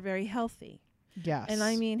people who are very healthy. Yes. And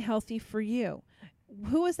I mean healthy for you.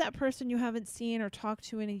 Who is that person you haven't seen or talked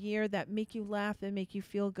to in a year that make you laugh and make you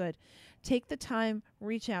feel good? Take the time,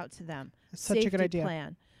 reach out to them. It's such a good Safety idea.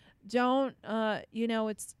 plan. Don't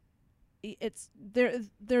it's there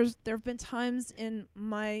have been times in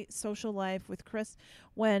my social life with Chris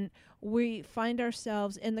when we find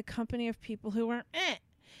ourselves in the company of people who are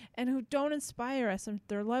and who don't inspire us, and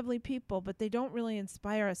they're lovely people, but they don't really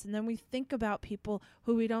inspire us. And then we think about people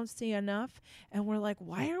who we don't see enough, and we're like,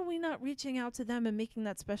 why are we not reaching out to them and making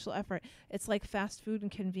that special effort? It's like fast food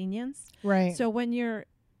and convenience. Right. So when you're,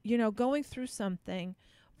 going through something,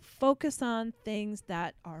 focus on things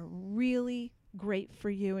that are really great for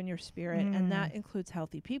you and your spirit, and that includes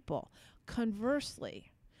healthy people.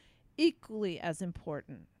 Conversely, equally as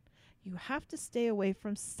important, you have to stay away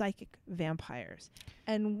from psychic vampires.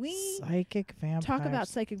 And we Psychic vampires. talk about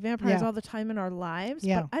psychic vampires Yeah. all the time in our lives,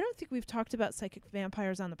 Yeah. but I don't think we've talked about psychic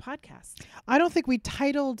vampires on the podcast. I don't think we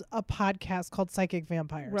titled a podcast called Psychic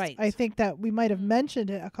Vampires. Right. I think that we might have mentioned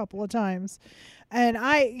it a couple of times. And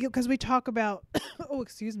because we talk about, oh,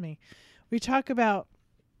 excuse me. We talk about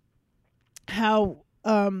how,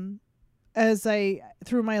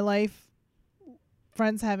 through my life,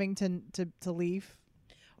 friends having to leave,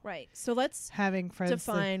 Right. So let's having friends.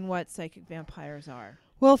 define what psychic vampires are.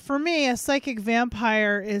 Well, for me, a psychic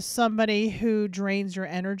vampire is somebody who drains your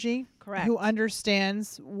energy. Correct. Who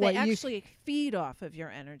understands what They you actually feed off of your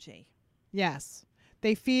energy. Yes.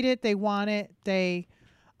 They feed it, they want it, they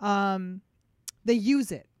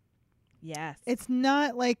use it. Yes. It's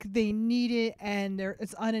not like they need it and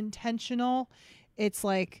it's unintentional. It's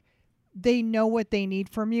like they know what they need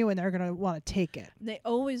from you and they're going to want to take it. They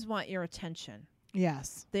always want your attention.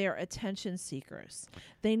 Yes. They are attention seekers.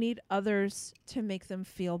 They need others to make them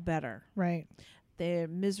feel better. Right. They're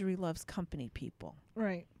misery loves company people.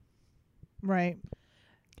 Right. Right.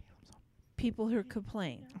 People who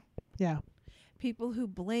complain. Yeah. People who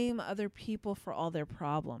blame other people for all their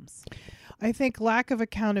problems. I think lack of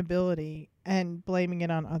accountability and blaming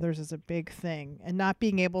it on others is a big thing, and not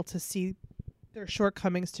being able to see their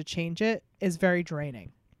shortcomings to change it is very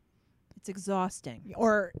draining. It's exhausting.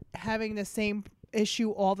 Or having the same issue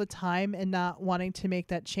all the time and not wanting to make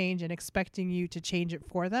that change and expecting you to change it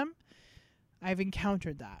for them. I've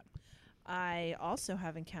encountered that. I also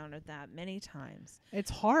have encountered that many times. It's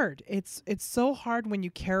hard. It's so hard when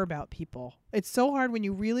you care about people. It's so hard when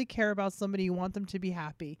you really care about somebody, you want them to be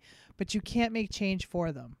happy, but you can't make change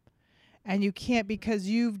for them. And you can't, because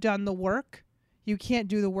you've done the work, you can't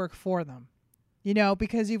do the work for them.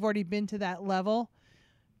 Because you've already been to that level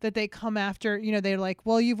that they come after, they're like,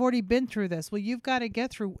 well, you've already been through this. Well, you've got to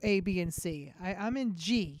get through A, B, and C. I'm in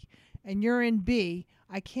G and you're in B.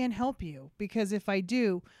 I can't help you because if I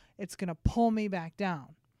do, it's going to pull me back down.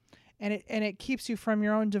 And it keeps you from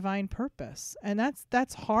your own divine purpose. And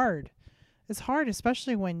that's hard. It's hard,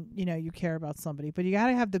 especially when, you care about somebody, but you got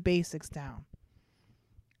to have the basics down.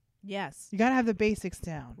 Yes. You got to have the basics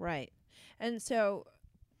down. Right. And so,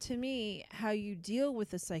 to me, how you deal with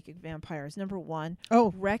the psychic vampires, number one,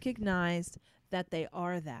 recognize that they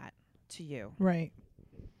are that to you. Right.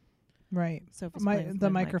 Right. So The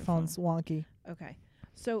microphone's wonky. Okay.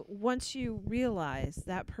 So once you realize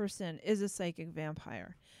that person is a psychic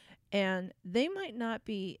vampire, and they might not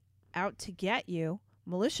be out to get you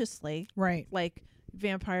maliciously, right? Like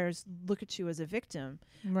vampires look at you as a victim,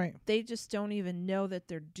 right? They just don't even know that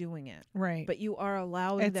they're doing it, right? But you are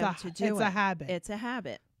allowing them to do it. It's a habit. It's a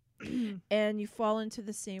habit. And you fall into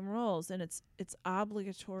the same roles, and it's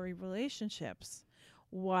obligatory relationships.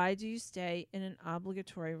 Why do you stay in an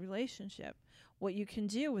obligatory relationship? What you can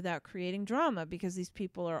do without creating drama, because these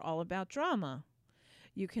people are all about drama.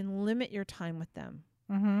 You can limit your time with them.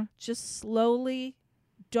 Mm-hmm. Just slowly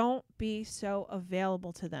don't be so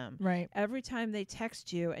available to them. Right. Every time they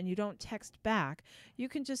text you and you don't text back, you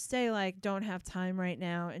can just say like, don't have time right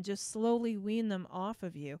now, and just slowly wean them off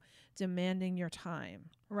of you, demanding your time.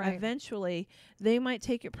 Right. Eventually, they might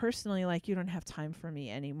take it personally, like you don't have time for me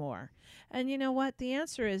anymore. And you know what? The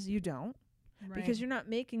answer is you don't, because you're not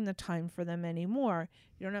making the time for them anymore.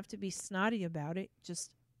 You don't have to be snotty about it.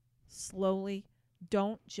 Just slowly,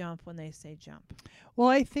 don't jump when they say jump. Well,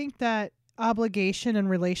 I think that obligation and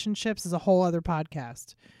relationships is a whole other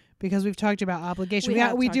podcast, because we've talked about obligation.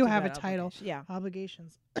 We do have a title, Yeah.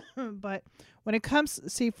 obligations. But when it comes,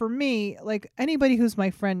 see, for me, like anybody who's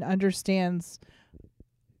my friend understands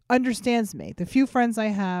me. The few friends I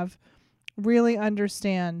have really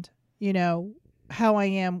understand, how I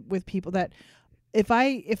am with people, that if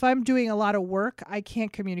I'm doing a lot of work, I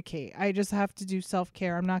can't communicate. I just have to do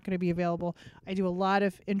self-care. I'm not going to be available. I do a lot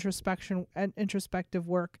of introspective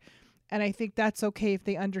work. And I think that's okay if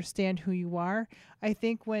they understand who you are. I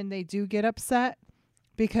think when they do get upset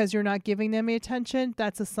because you're not giving them attention,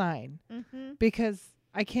 that's a sign. Mm-hmm. Because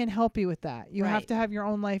I can't help you with that. You have to have your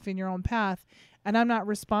own life and your own path. And I'm not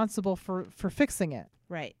responsible for fixing it.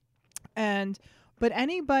 Right. But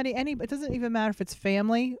anybody, it doesn't even matter if it's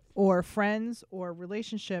family or friends or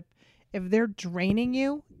relationship. If they're draining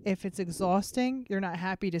you, if it's exhausting, you're not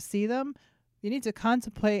happy to see them, you need to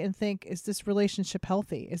contemplate and think, is this relationship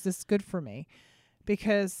healthy? Is this good for me?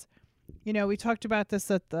 Because, we talked about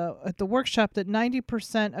this at the workshop, that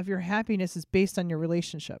 90% of your happiness is based on your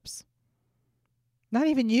relationships. Not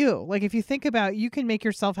even you. Like, if you think about, you can make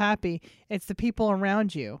yourself happy. It's the people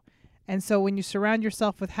around you. And so when you surround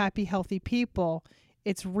yourself with happy, healthy people,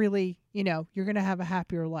 it's really, you're going to have a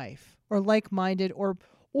happier life, or like-minded,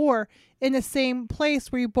 or in the same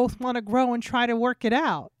place where you both want to grow and try to work it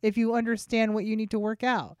out. If you understand what you need to work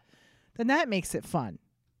out, then that makes it fun.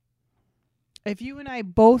 If you and I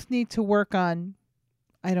both need to work on,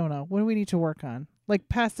 I don't know, what do we need to work on? Like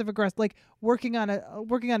passive aggressive, like working on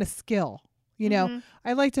a skill. Mm-hmm.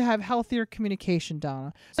 I like to have healthier communication,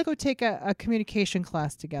 Donna. Let's go take a communication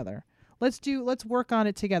class together. Let's work on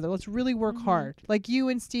it together. Let's really work hard, like you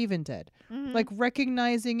and Steven did. Mm-hmm. Like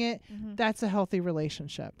recognizing it, Mm-hmm. that's a healthy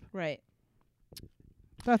relationship. Right.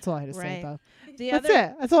 That's all I had to say Right. about The That's other,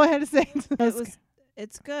 it. That's all I had to say.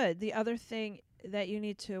 It's good. The other thing that you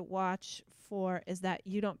need to watch for is that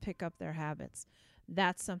you don't pick up their habits.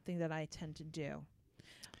 That's something that I tend to do.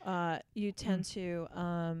 You tend to,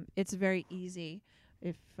 it's very easy.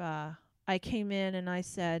 If I came in and I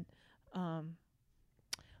said, oh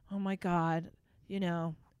my God,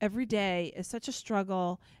 every day is such a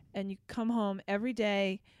struggle, and you come home every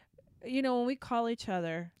day, when we call each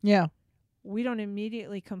other, Yeah. we don't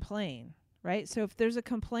immediately complain, right? So if there's a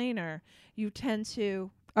complainer, you tend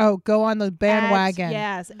to Go on the bandwagon.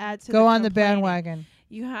 add to Go on the complaining. bandwagon.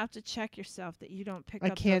 You have to check yourself that you don't pick I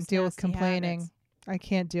up can't those deal with nasty complaining. habits. I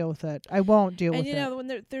can't deal with it. I won't deal And with it.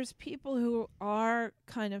 when there's people who are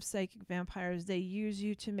kind of psychic vampires, they use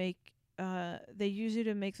you to make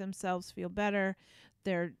themselves feel better.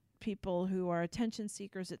 They're people who are attention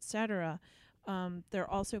seekers, etc. They're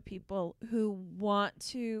also people who want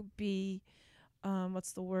to be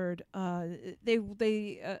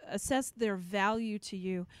they assess their value to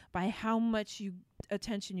you by how much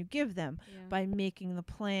attention you give them, by making the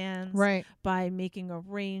plans, Right. by making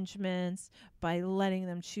arrangements, by letting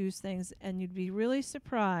them choose things. And you'd be really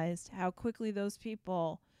surprised how quickly those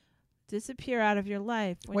people disappear out of your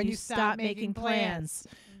life when you stop making plans.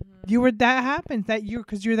 That happens,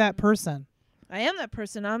 because you're that person. I am that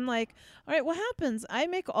person. I'm like, all right, what happens? I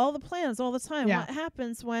make all the plans all the time. Yeah. What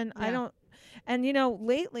happens when I Yeah. don't? And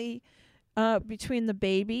lately, between the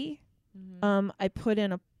baby, I put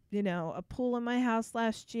in a pool in my house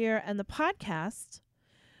last year, and the podcast.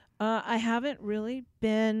 I haven't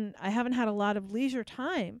had a lot of leisure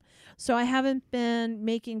time, so I haven't been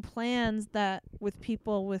making plans with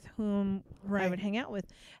people with whom I would hang out with.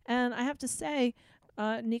 And I have to say,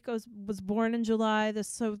 Nico was born in July,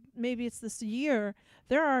 so maybe it's this year.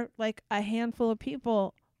 There are like a handful of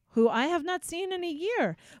people who I have not seen in a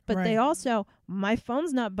year, but they also, my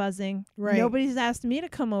phone's not buzzing. Right. Nobody's asked me to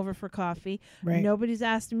come over for coffee. Right. Nobody's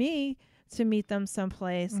asked me to meet them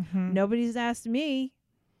someplace. Mhm. Nobody's asked me,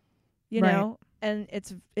 Right. and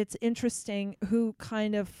it's interesting who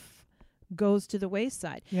kind of goes to the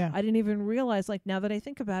wayside. Yeah. I didn't even realize, like, now that I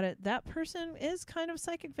think about it, that person is kind of a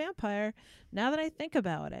psychic vampire now that I think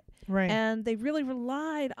about it. Right. And they really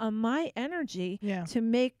relied on my energy Yeah. to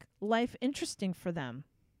make life interesting for them.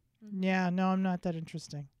 Yeah. No, I'm not that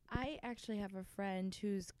interesting. I actually have a friend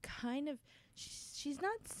who's kind of, she's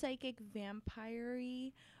not psychic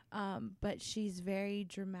vampire-y, But she's very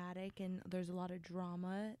dramatic, and there's a lot of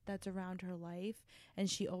drama that's around her life, and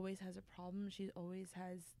she always has a problem. She's always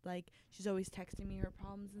texting me her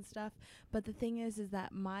problems and stuff. But the thing is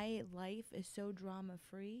that my life is so drama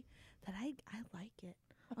free that I like it.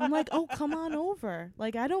 I'm like, oh, come on over.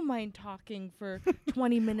 Like, I don't mind talking for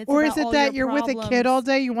 20 minutes. Or about is it all that your you're with a kid problems. all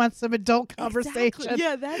day? You want some adult conversation? Exactly.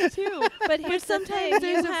 Yeah, that too. But here's the sometimes thing,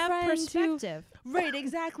 there's you a have friend who- perspective. Right,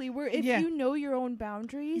 exactly. Where if Yeah. you know your own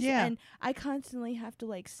boundaries, Yeah. and I constantly have to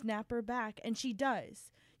like snap her back, and she does,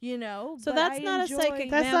 you know. So but that's I not a enjoy-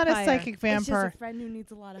 psychic That's not a vampire. psychic It's just vampire. a friend who needs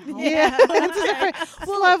a lot of help. Yeah, it's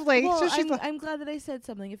lovely. Well, So she's I'm glad that I said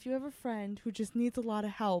something. If you have a friend who just needs a lot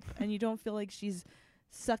of help and you don't feel like she's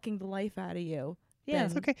sucking the life out of you, Yeah.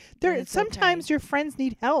 it's then okay. then There it's sometimes okay. your friends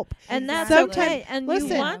need help. And that's Exactly. okay. And Listen,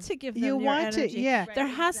 you want to give them You your want energy. to, yeah. There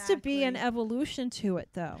has to be an Exactly. evolution to it,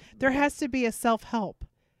 though. There has to be a self-help.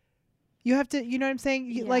 You have to, you know what I'm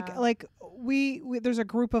saying? Yeah. Like we there's a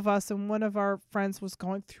group of us, and one of our friends was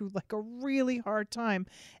going through like a really hard time,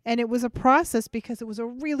 and it was a process because it was a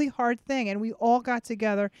really hard thing, and we all got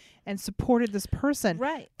together and supported this person.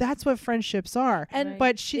 Right. That's what friendships are. And Right.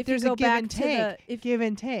 But if you there's go a give back and to take. the- if- Give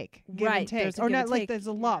and take. Give Right, and take. there's a Or give not and like take. there's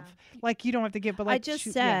a love. Like you don't have to give, but like I just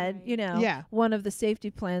yeah. said, Right. you know, Yeah. one of the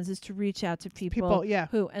safety plans is to reach out to people, yeah.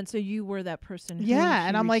 who, and so you were that person. Who Yeah, he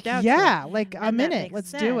and I'm like, reached out to. yeah, like And I'm that in it. makes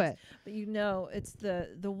Let's do sense. it. But you know, it's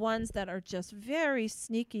the ones that are just very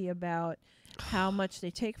sneaky about how much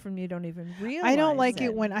they take from you. Don't even realize. I don't like it.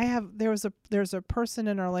 it when I have there's a person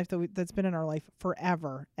in our life that's been in our life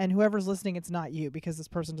forever, and whoever's listening, it's not you because this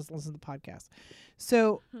person doesn't listen to the podcast.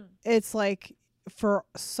 So it's like for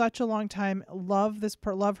such a long time, love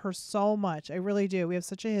her so much. I really do. We have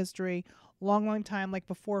such a history, long time, like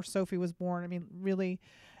before Sophie was born. I mean, really,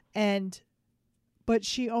 but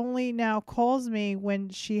she only now calls me when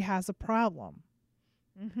she has a problem.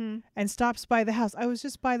 And stops by the house. I was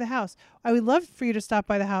just by the house. I would love for you to stop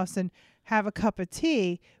by the house and have a cup of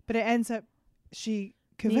tea, but it ends up she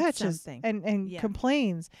kvetches something. and Yeah.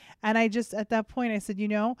 complains. And I just at that point I said,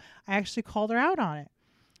 I actually called her out on it.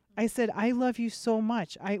 I said, I love you so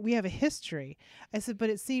much. We have a history. I said,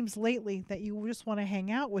 but it seems lately that you just want to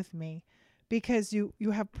hang out with me because you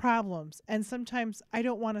have problems. And sometimes I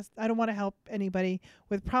don't want to help anybody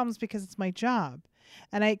with problems because it's my job.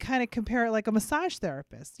 And I kind of compare it like a massage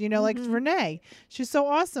therapist, like Renee. She's so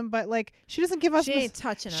awesome, but like she doesn't give us. She ain't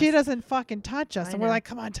touching us. She doesn't fucking touch us, I and we're know. like,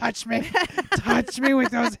 come on, touch me, touch me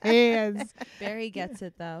with those hands. Barry gets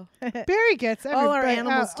it though. Barry gets All our every-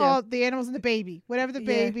 animals do. all the animals and the baby, whatever the Yeah.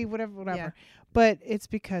 baby, whatever. Yeah. But it's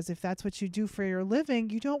because if that's what you do for your living,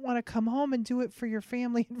 you don't want to come home and do it for your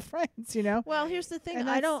family and friends. Well, here's the thing. And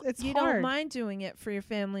I that's- don't. it's You hard. don't mind doing it for your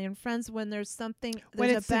family and friends when there's something. When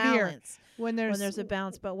There's it's a severe. balance. when there's a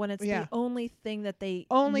balance, but when it's Yeah. the only thing that they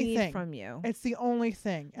Only need thing. from you. It's the only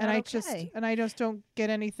thing, and Not I okay. just don't get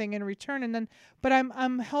anything in return. But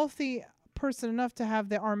I'm healthy person enough to have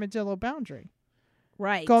the armadillo boundary.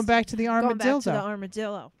 Right. Going back to the Going armadillo, back to the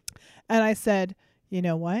armadillo. and I said, you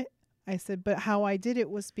know what? I said, but how I did it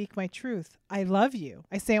was speak my truth. I love you.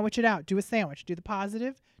 I sandwich it out. Do a sandwich. Do the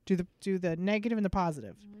positive. Do the negative and the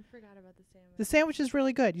positive. I forgot about the sandwich. The sandwich is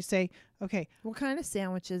really good. You say, okay, What kind of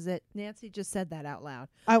sandwich is it? Nancy just said that out loud.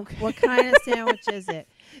 okay. What kind of sandwich is it?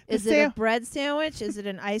 The Is it a bread sandwich? Is it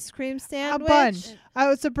an ice cream a sandwich? bun.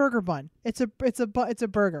 Oh, it's a burger bun. It's a burger. It's a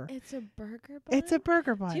burger bun. It's a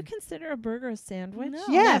burger Do bun. you consider a burger a sandwich? No.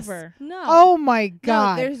 Yes. Never. no. Oh my No,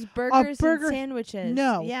 God. there's burgers burger- and sandwiches.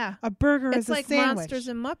 No. Yeah. A burger It's is like a sandwich. Monsters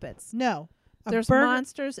and Muppets. No. A There's burger.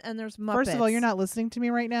 monsters and there's Muppets. First of all, you're not listening to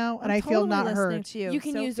me right now, and I'm I feel totally not listening heard. to you. You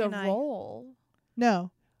can Sophie use a and I- roll.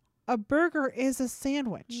 No. A burger is a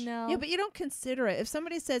sandwich. No. Yeah, but you don't consider it. If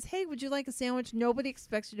somebody says, "Hey, would you like a sandwich?" Nobody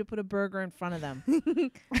expects you to put a burger in front of them.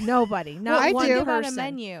 Nobody. Not I one do. Think about a person.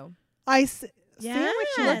 menu. Sandwiches. Yes.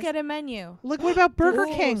 Look at a menu. Look, what about Burger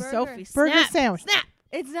Ooh, King? burger. Sophie, Burger snap, sandwich. snap.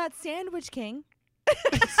 It's not Sandwich King.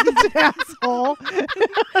 Asshole.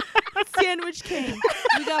 Sandwich King.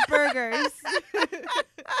 We got burgers.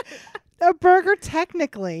 A burger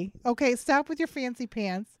technically, okay, stop with your fancy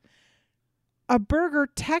pants. A burger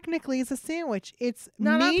technically is a sandwich. It's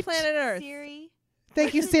Not on meat. planet Earth. Siri.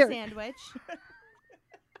 Thank you, what's a Siri. Sandwich.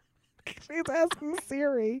 She's asking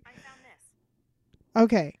Siri.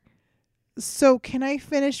 Okay. So can I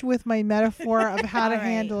finish with my metaphor of how to All right.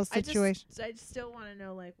 handle a situation? I still want to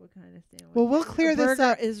know what kind of sandwich. Well, we'll clear a this burger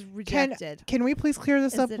up. is rejected. Can we please clear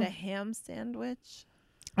this Is up? it a ham sandwich?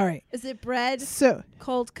 All right. Is it bread? So,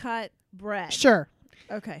 Cold cut bread. sure.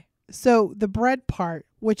 Okay. So the bread part,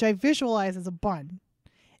 which I visualize as a bun,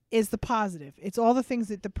 is the positive. It's all the things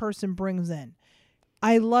that the person brings in.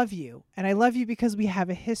 I love you, and I love you because we have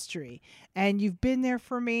a history, and you've been there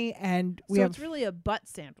for me, and we So have. it's really a butt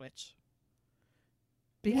sandwich.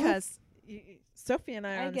 Because Sophie and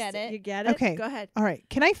I are I on the get it. You get it? Okay. Go ahead. All right,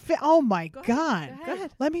 can I fit? Oh my Go ahead. God! Go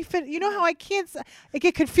ahead. Let me fit. You know how I can't. I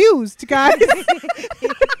get confused, guys.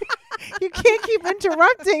 You can't keep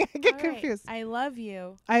interrupting. I get All right, confused. I love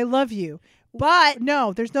you. I love you. But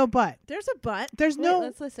No, there's no but. there's a but. There's Wait, no.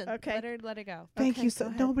 let's listen. Okay. Let her go. Thank okay, you. go So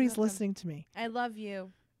ahead. nobody's Welcome. listening to me. I love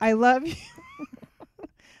you. I love you.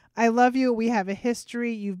 I love you. We have a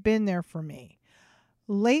history. You've been there for me.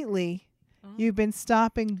 Lately, Uh-huh. you've been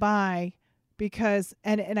stopping by because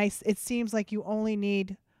it seems like you only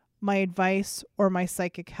need my advice or my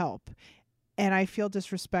psychic help. And I feel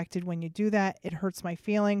disrespected when you do that. It hurts my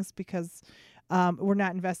feelings because we're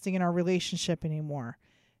not investing in our relationship anymore.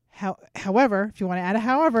 However, if you want to add a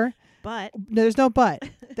however, But no, there's no but.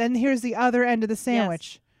 Then here's the other end of the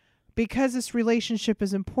sandwich. Because this relationship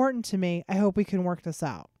is important to me, I hope we can work this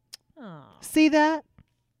out. oh. See that?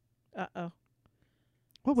 Uh-oh.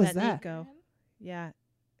 What Is was an that? Ego. Yeah.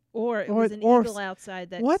 Or it Or- was an or eagle outside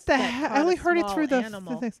that What the that heck? caught I only a heard it small through the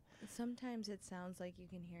animal. things. Sometimes it sounds like you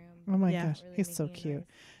can hear him. Oh my Yeah. gosh, really he's so making a cute. noise.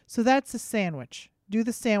 So that's a sandwich. Do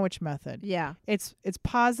the sandwich method. Yeah. It's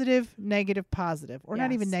positive, negative, positive, or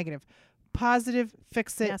not even Yes. negative. Positive,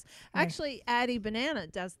 fix it. Yes. Yeah. Actually, Addie Banana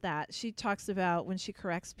does that. She talks about when she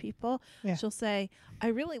corrects people, Yeah. she'll say, I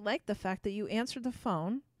really like the fact that you answered the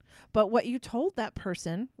phone, but what you told that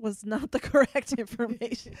person was not the correct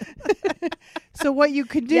information. So what you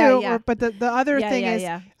could do, Yeah, yeah. but the other yeah, thing yeah, is,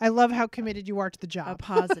 yeah. I love how committed you are to the A job.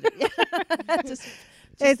 positive. Yeah. Just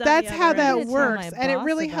on That's the how other that end. I'm gonna tell works, my and it boss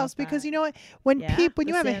really about helps because that. you know what? When Yeah, people, when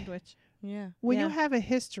the you have sandwich. Yeah. when Yeah. you have a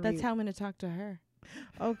history, That's how I'm going to talk to her.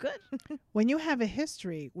 Oh, good. when you have a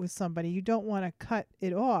history with somebody, you don't want to cut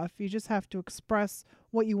it off. You just have to express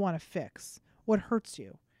what you want to fix, what hurts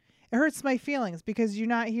you. It hurts my feelings because you're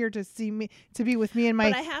not here to see me, to be with me and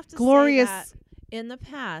But my I have to glorious. say that in the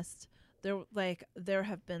past, there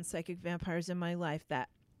have been psychic vampires in my life that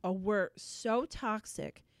were so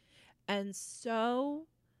toxic and so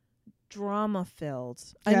drama filled.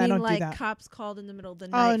 Yeah, I I mean, don't do like that. cops called in the middle of the Oh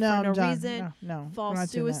night no, for I'm no done. reason, No, we're false not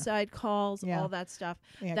doing that. suicide calls, Yeah. all that stuff.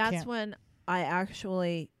 Yeah, That's can't. when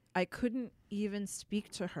I couldn't even speak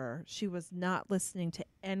to her. She was not listening to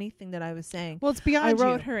anything that I was saying. Well, it's beyond I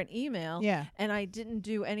wrote you. her an email Yeah, and I didn't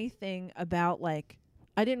do anything about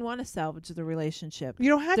I didn't want to salvage the relationship. you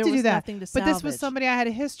don't have There to do was that. nothing to But this was salvage. somebody I had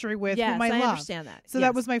a history with, Yes, whom I I love. understand that. So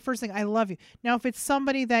that was my first thing. I love you. Now, if it's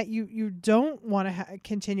somebody that you don't want to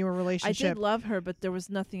continue a I relationship, did love her, but there was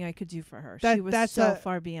nothing I could do for her. That- She was that's so a-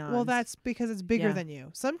 far beyond. well, that's because it's bigger Yeah. than you.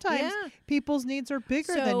 Sometimes yeah. people's needs are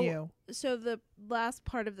bigger than So- you. So the last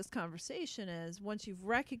part of this conversation is once you've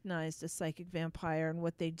recognized a psychic vampire and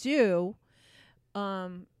what they do,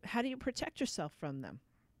 how do you protect yourself from them?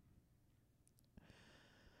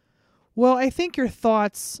 Well, I think your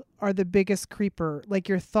thoughts are the biggest creeper. Like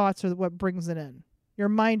your thoughts are what brings it in. Your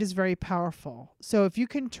mind is very powerful. So if you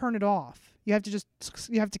can turn it off, you have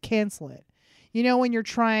to cancel it. You know, when you're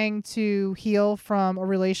trying to heal from a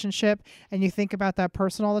relationship and you think about that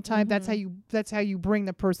person all the time, that's how you bring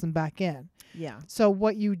the person back in. Yeah. So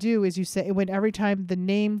what you do is you say, when every time the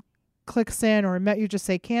name clicks in or you just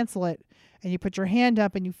say cancel it, and you put your hand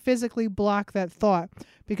up and you physically block that thought,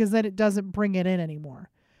 because then it doesn't bring it in anymore.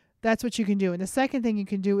 That's what you can do. And the second thing you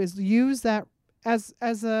can do is use that as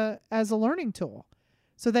a learning tool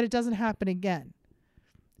so that it doesn't happen again.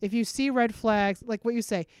 If you see red flags, like what you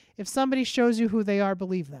say, if somebody shows you who they are,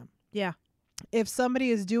 believe them. Yeah. If somebody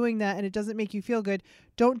is doing that and it doesn't make you feel good,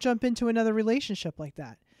 don't jump into another relationship like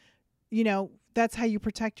that. You know, that's how you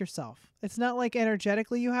protect yourself. It's not like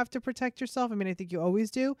energetically you have to protect yourself. I mean, I think you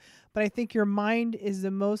always do, but I think your mind is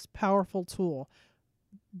the most powerful tool.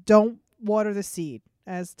 Don't water the seed,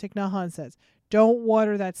 as Thich Nhat Hanh says. Don't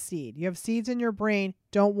water that seed. You have seeds in your brain,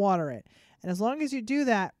 don't water it. And as long as you do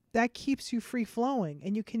that, that keeps you free flowing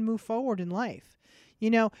and you can move forward in life. You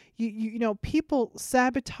know, people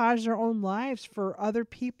sabotage their own lives for other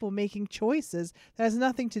people making choices that has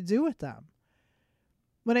nothing to do with them.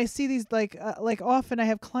 When I see these, like often I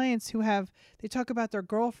have clients who they talk about their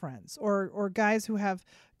girlfriends or guys who have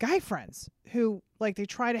guy friends who like they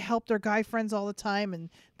try to help their guy friends all the time and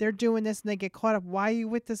they're doing this and they get caught up. Why are you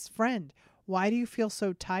with this friend? Why do you feel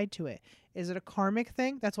so tied to it? Is it a karmic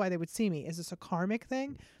thing? That's why they would see me. Is this a karmic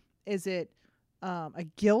thing? Is it a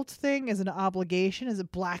guilt thing? Is it an obligation? Is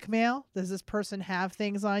it blackmail? Does this person have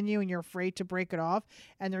things on you and you're afraid to break it off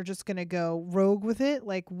and they're just going to go rogue with it?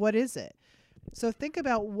 Like, what is it? So think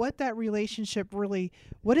about what that relationship really,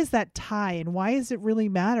 what is that tie and why does it really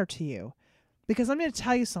matter to you? Because I'm going to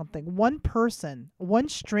tell you something. One person, one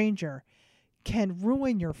stranger can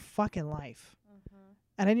ruin your fucking life.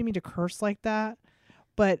 And I didn't mean to curse like that,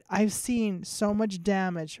 but I've seen so much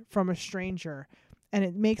damage from a stranger, and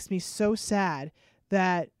it makes me so sad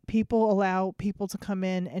that people allow people to come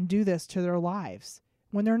in and do this to their lives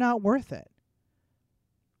when they're not worth it.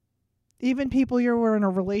 Even people you were in a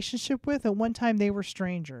relationship with, at one time they were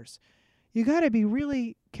strangers. You got to be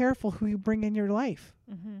really careful who you bring in your life.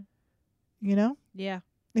 You know? Yeah.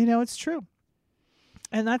 You know, it's true.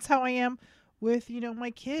 And that's how I am with, my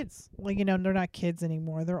kids. Well, they're not kids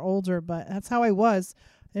anymore. They're older, but that's how I was.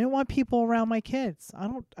 I didn't want people around my kids.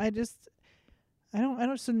 I just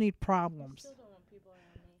need problems.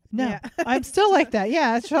 No, Yeah. I'm still like that.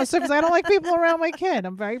 Yeah, it's just because I don't like people around my kid.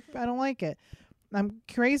 I don't like it. I'm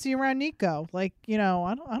crazy around Nico. Like, I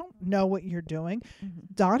don't know what you're doing.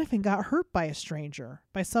 Donovan got hurt by a stranger,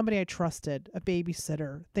 by somebody I trusted, a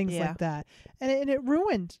babysitter, things Yeah. like that. And it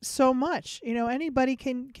ruined so much. Anybody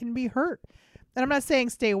can be hurt. And I'm not saying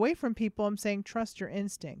stay away from people. I'm saying trust your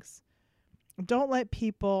instincts. Don't let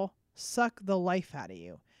people suck the life out of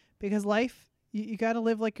you. Because life, you got to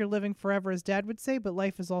live like you're living forever, as Dad would say, but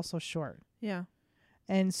life is also short. Yeah.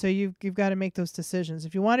 And so you've got to make those decisions.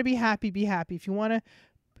 If you want to be happy, be happy. If you want to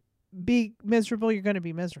be miserable, you're going to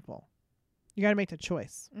be miserable. You got to make the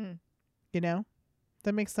choice. That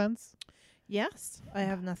makes sense? Yes. I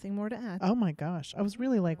have nothing more to add. Oh my gosh. I was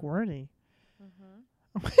really like wordy.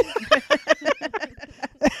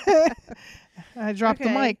 I dropped the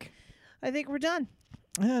Okay. mic. I think we're done.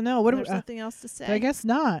 I don't know. What There's nothing else to say. I guess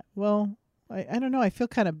not. Well, I don't know. I feel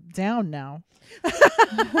kind of down now.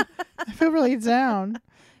 I feel really down.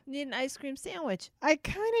 Need an ice cream sandwich. I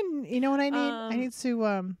kind of, you know what I need? I Um, need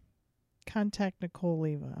to contact Nicole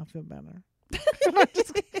Leva. I'll feel better.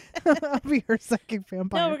 I'll be her psychic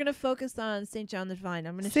vampire. No, we're gonna focus on St. John the Divine.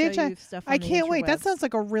 I'm gonna show St. John- you stuff. On I the can't wait. That interwebs. sounds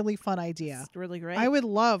like a really fun idea. It's really great. I would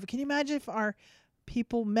love. Can you imagine if our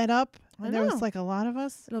people met up I and there was know. like a lot of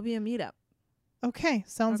us? It'll be a meetup. Okay,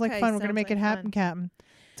 sounds like Okay, fun. We're gonna sounds make like it happen, fun. Captain.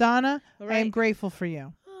 Donna, All I am right. grateful for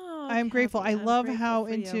you. Oh, I am grateful. Kathy, I I'm love grateful how for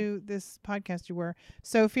you. into this podcast you were.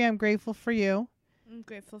 Sophie, I'm grateful for you. I'm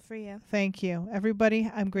grateful for you. Thank you. Everybody,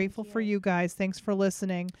 I'm grateful for you. you guys. Thanks for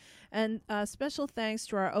listening. And special thanks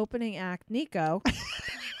to our opening act, Nico,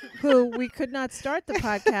 who we could not start the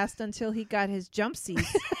podcast until he got his jumpsies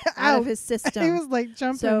out of his system. He was like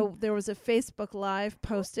jumping. So there was a Facebook Live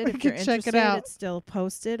posted. We If you're could check it interested, out. it's still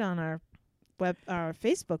posted on our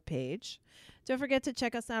Facebook page. Don't forget to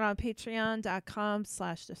check us out on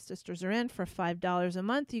patreon.com/the sisters are in. For $5 a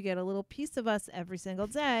month, you get a little piece of us every single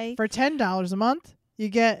day. For $10 a month, you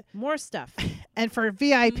get, More stuff. and for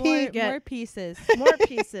VIP, get- More pieces. More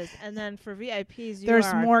pieces. And then for VIPs, you there's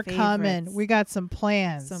are our more coming. favorites. We got some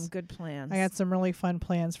plans. Some good plans. I got some really fun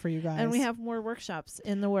plans for you guys. And we have more workshops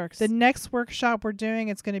in the works. the next workshop we're doing.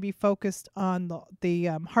 It's going to be focused on the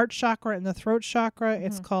heart chakra and the throat chakra.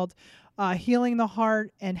 It's Mhm. called Healing the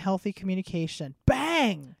Heart and Healthy Communication.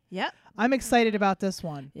 Bang! Yep. I'm excited about this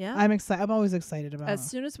one. Yeah. I'm excited. I'm always excited about As it.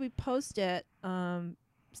 soon as we post it,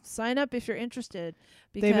 sign up if you're interested.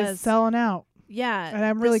 They've been Because selling out. yeah, and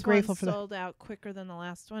I'm really this grateful one for that. sold out quicker than the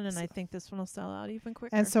last one, and I think this one will sell out even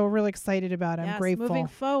quicker. And so we're really excited about it. I'm yes, grateful. moving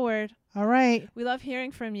forward, All right. we love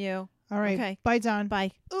hearing from you. All right. Okay. Bye, Don.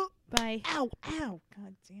 Bye. Bye. Ow. Ow.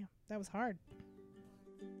 God damn. That was hard.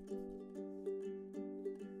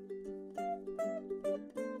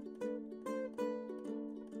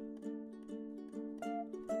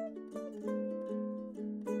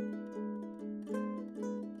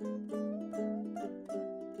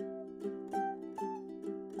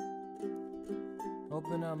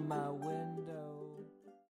 Open up my window.